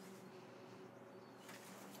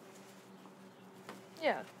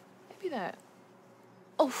 Yeah, maybe that.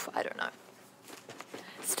 Oof, I don't know.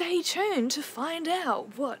 Stay tuned to find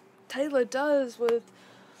out what Taylor does with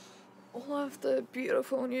all of the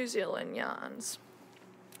beautiful New Zealand yarns.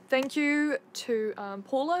 Thank you to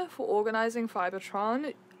Paula for organising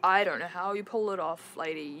Fibretron. I don't know how you pull it off,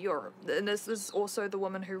 lady. And this is also the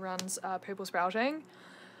woman who runs Purple Sprouting.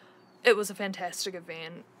 It was a fantastic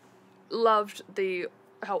event. Loved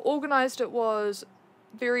how organised it was.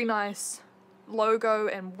 Very nice logo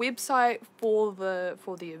and website for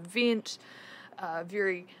the event.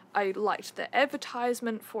 I liked the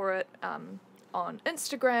advertisement for it on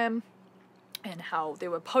Instagram, and how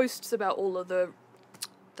there were posts about all of the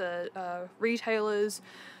retailers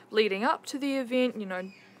leading up to the event, you know,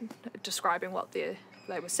 describing what they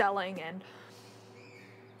were selling. And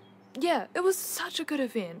yeah, it was such a good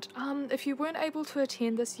event. If you weren't able to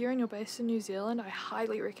attend this year and you're based in New Zealand, I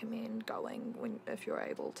highly recommend going if you're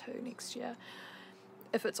able to next year,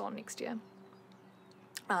 if it's on next year.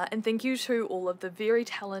 And thank you to all of the very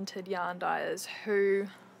talented yarn dyers who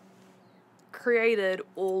created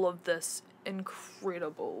all of this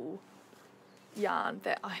incredible yarn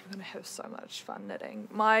that I'm gonna have so much fun knitting.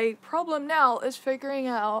 My problem now is figuring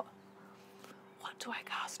out, what do I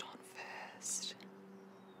cast on first?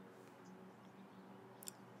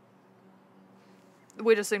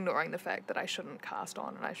 We're just ignoring the fact that I shouldn't cast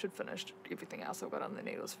on and I should finish everything else I've got on the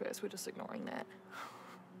needles first. We're just ignoring that.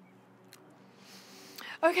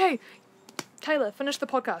 Okay, Taylor, finish the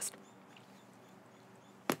podcast.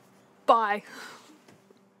 Bye.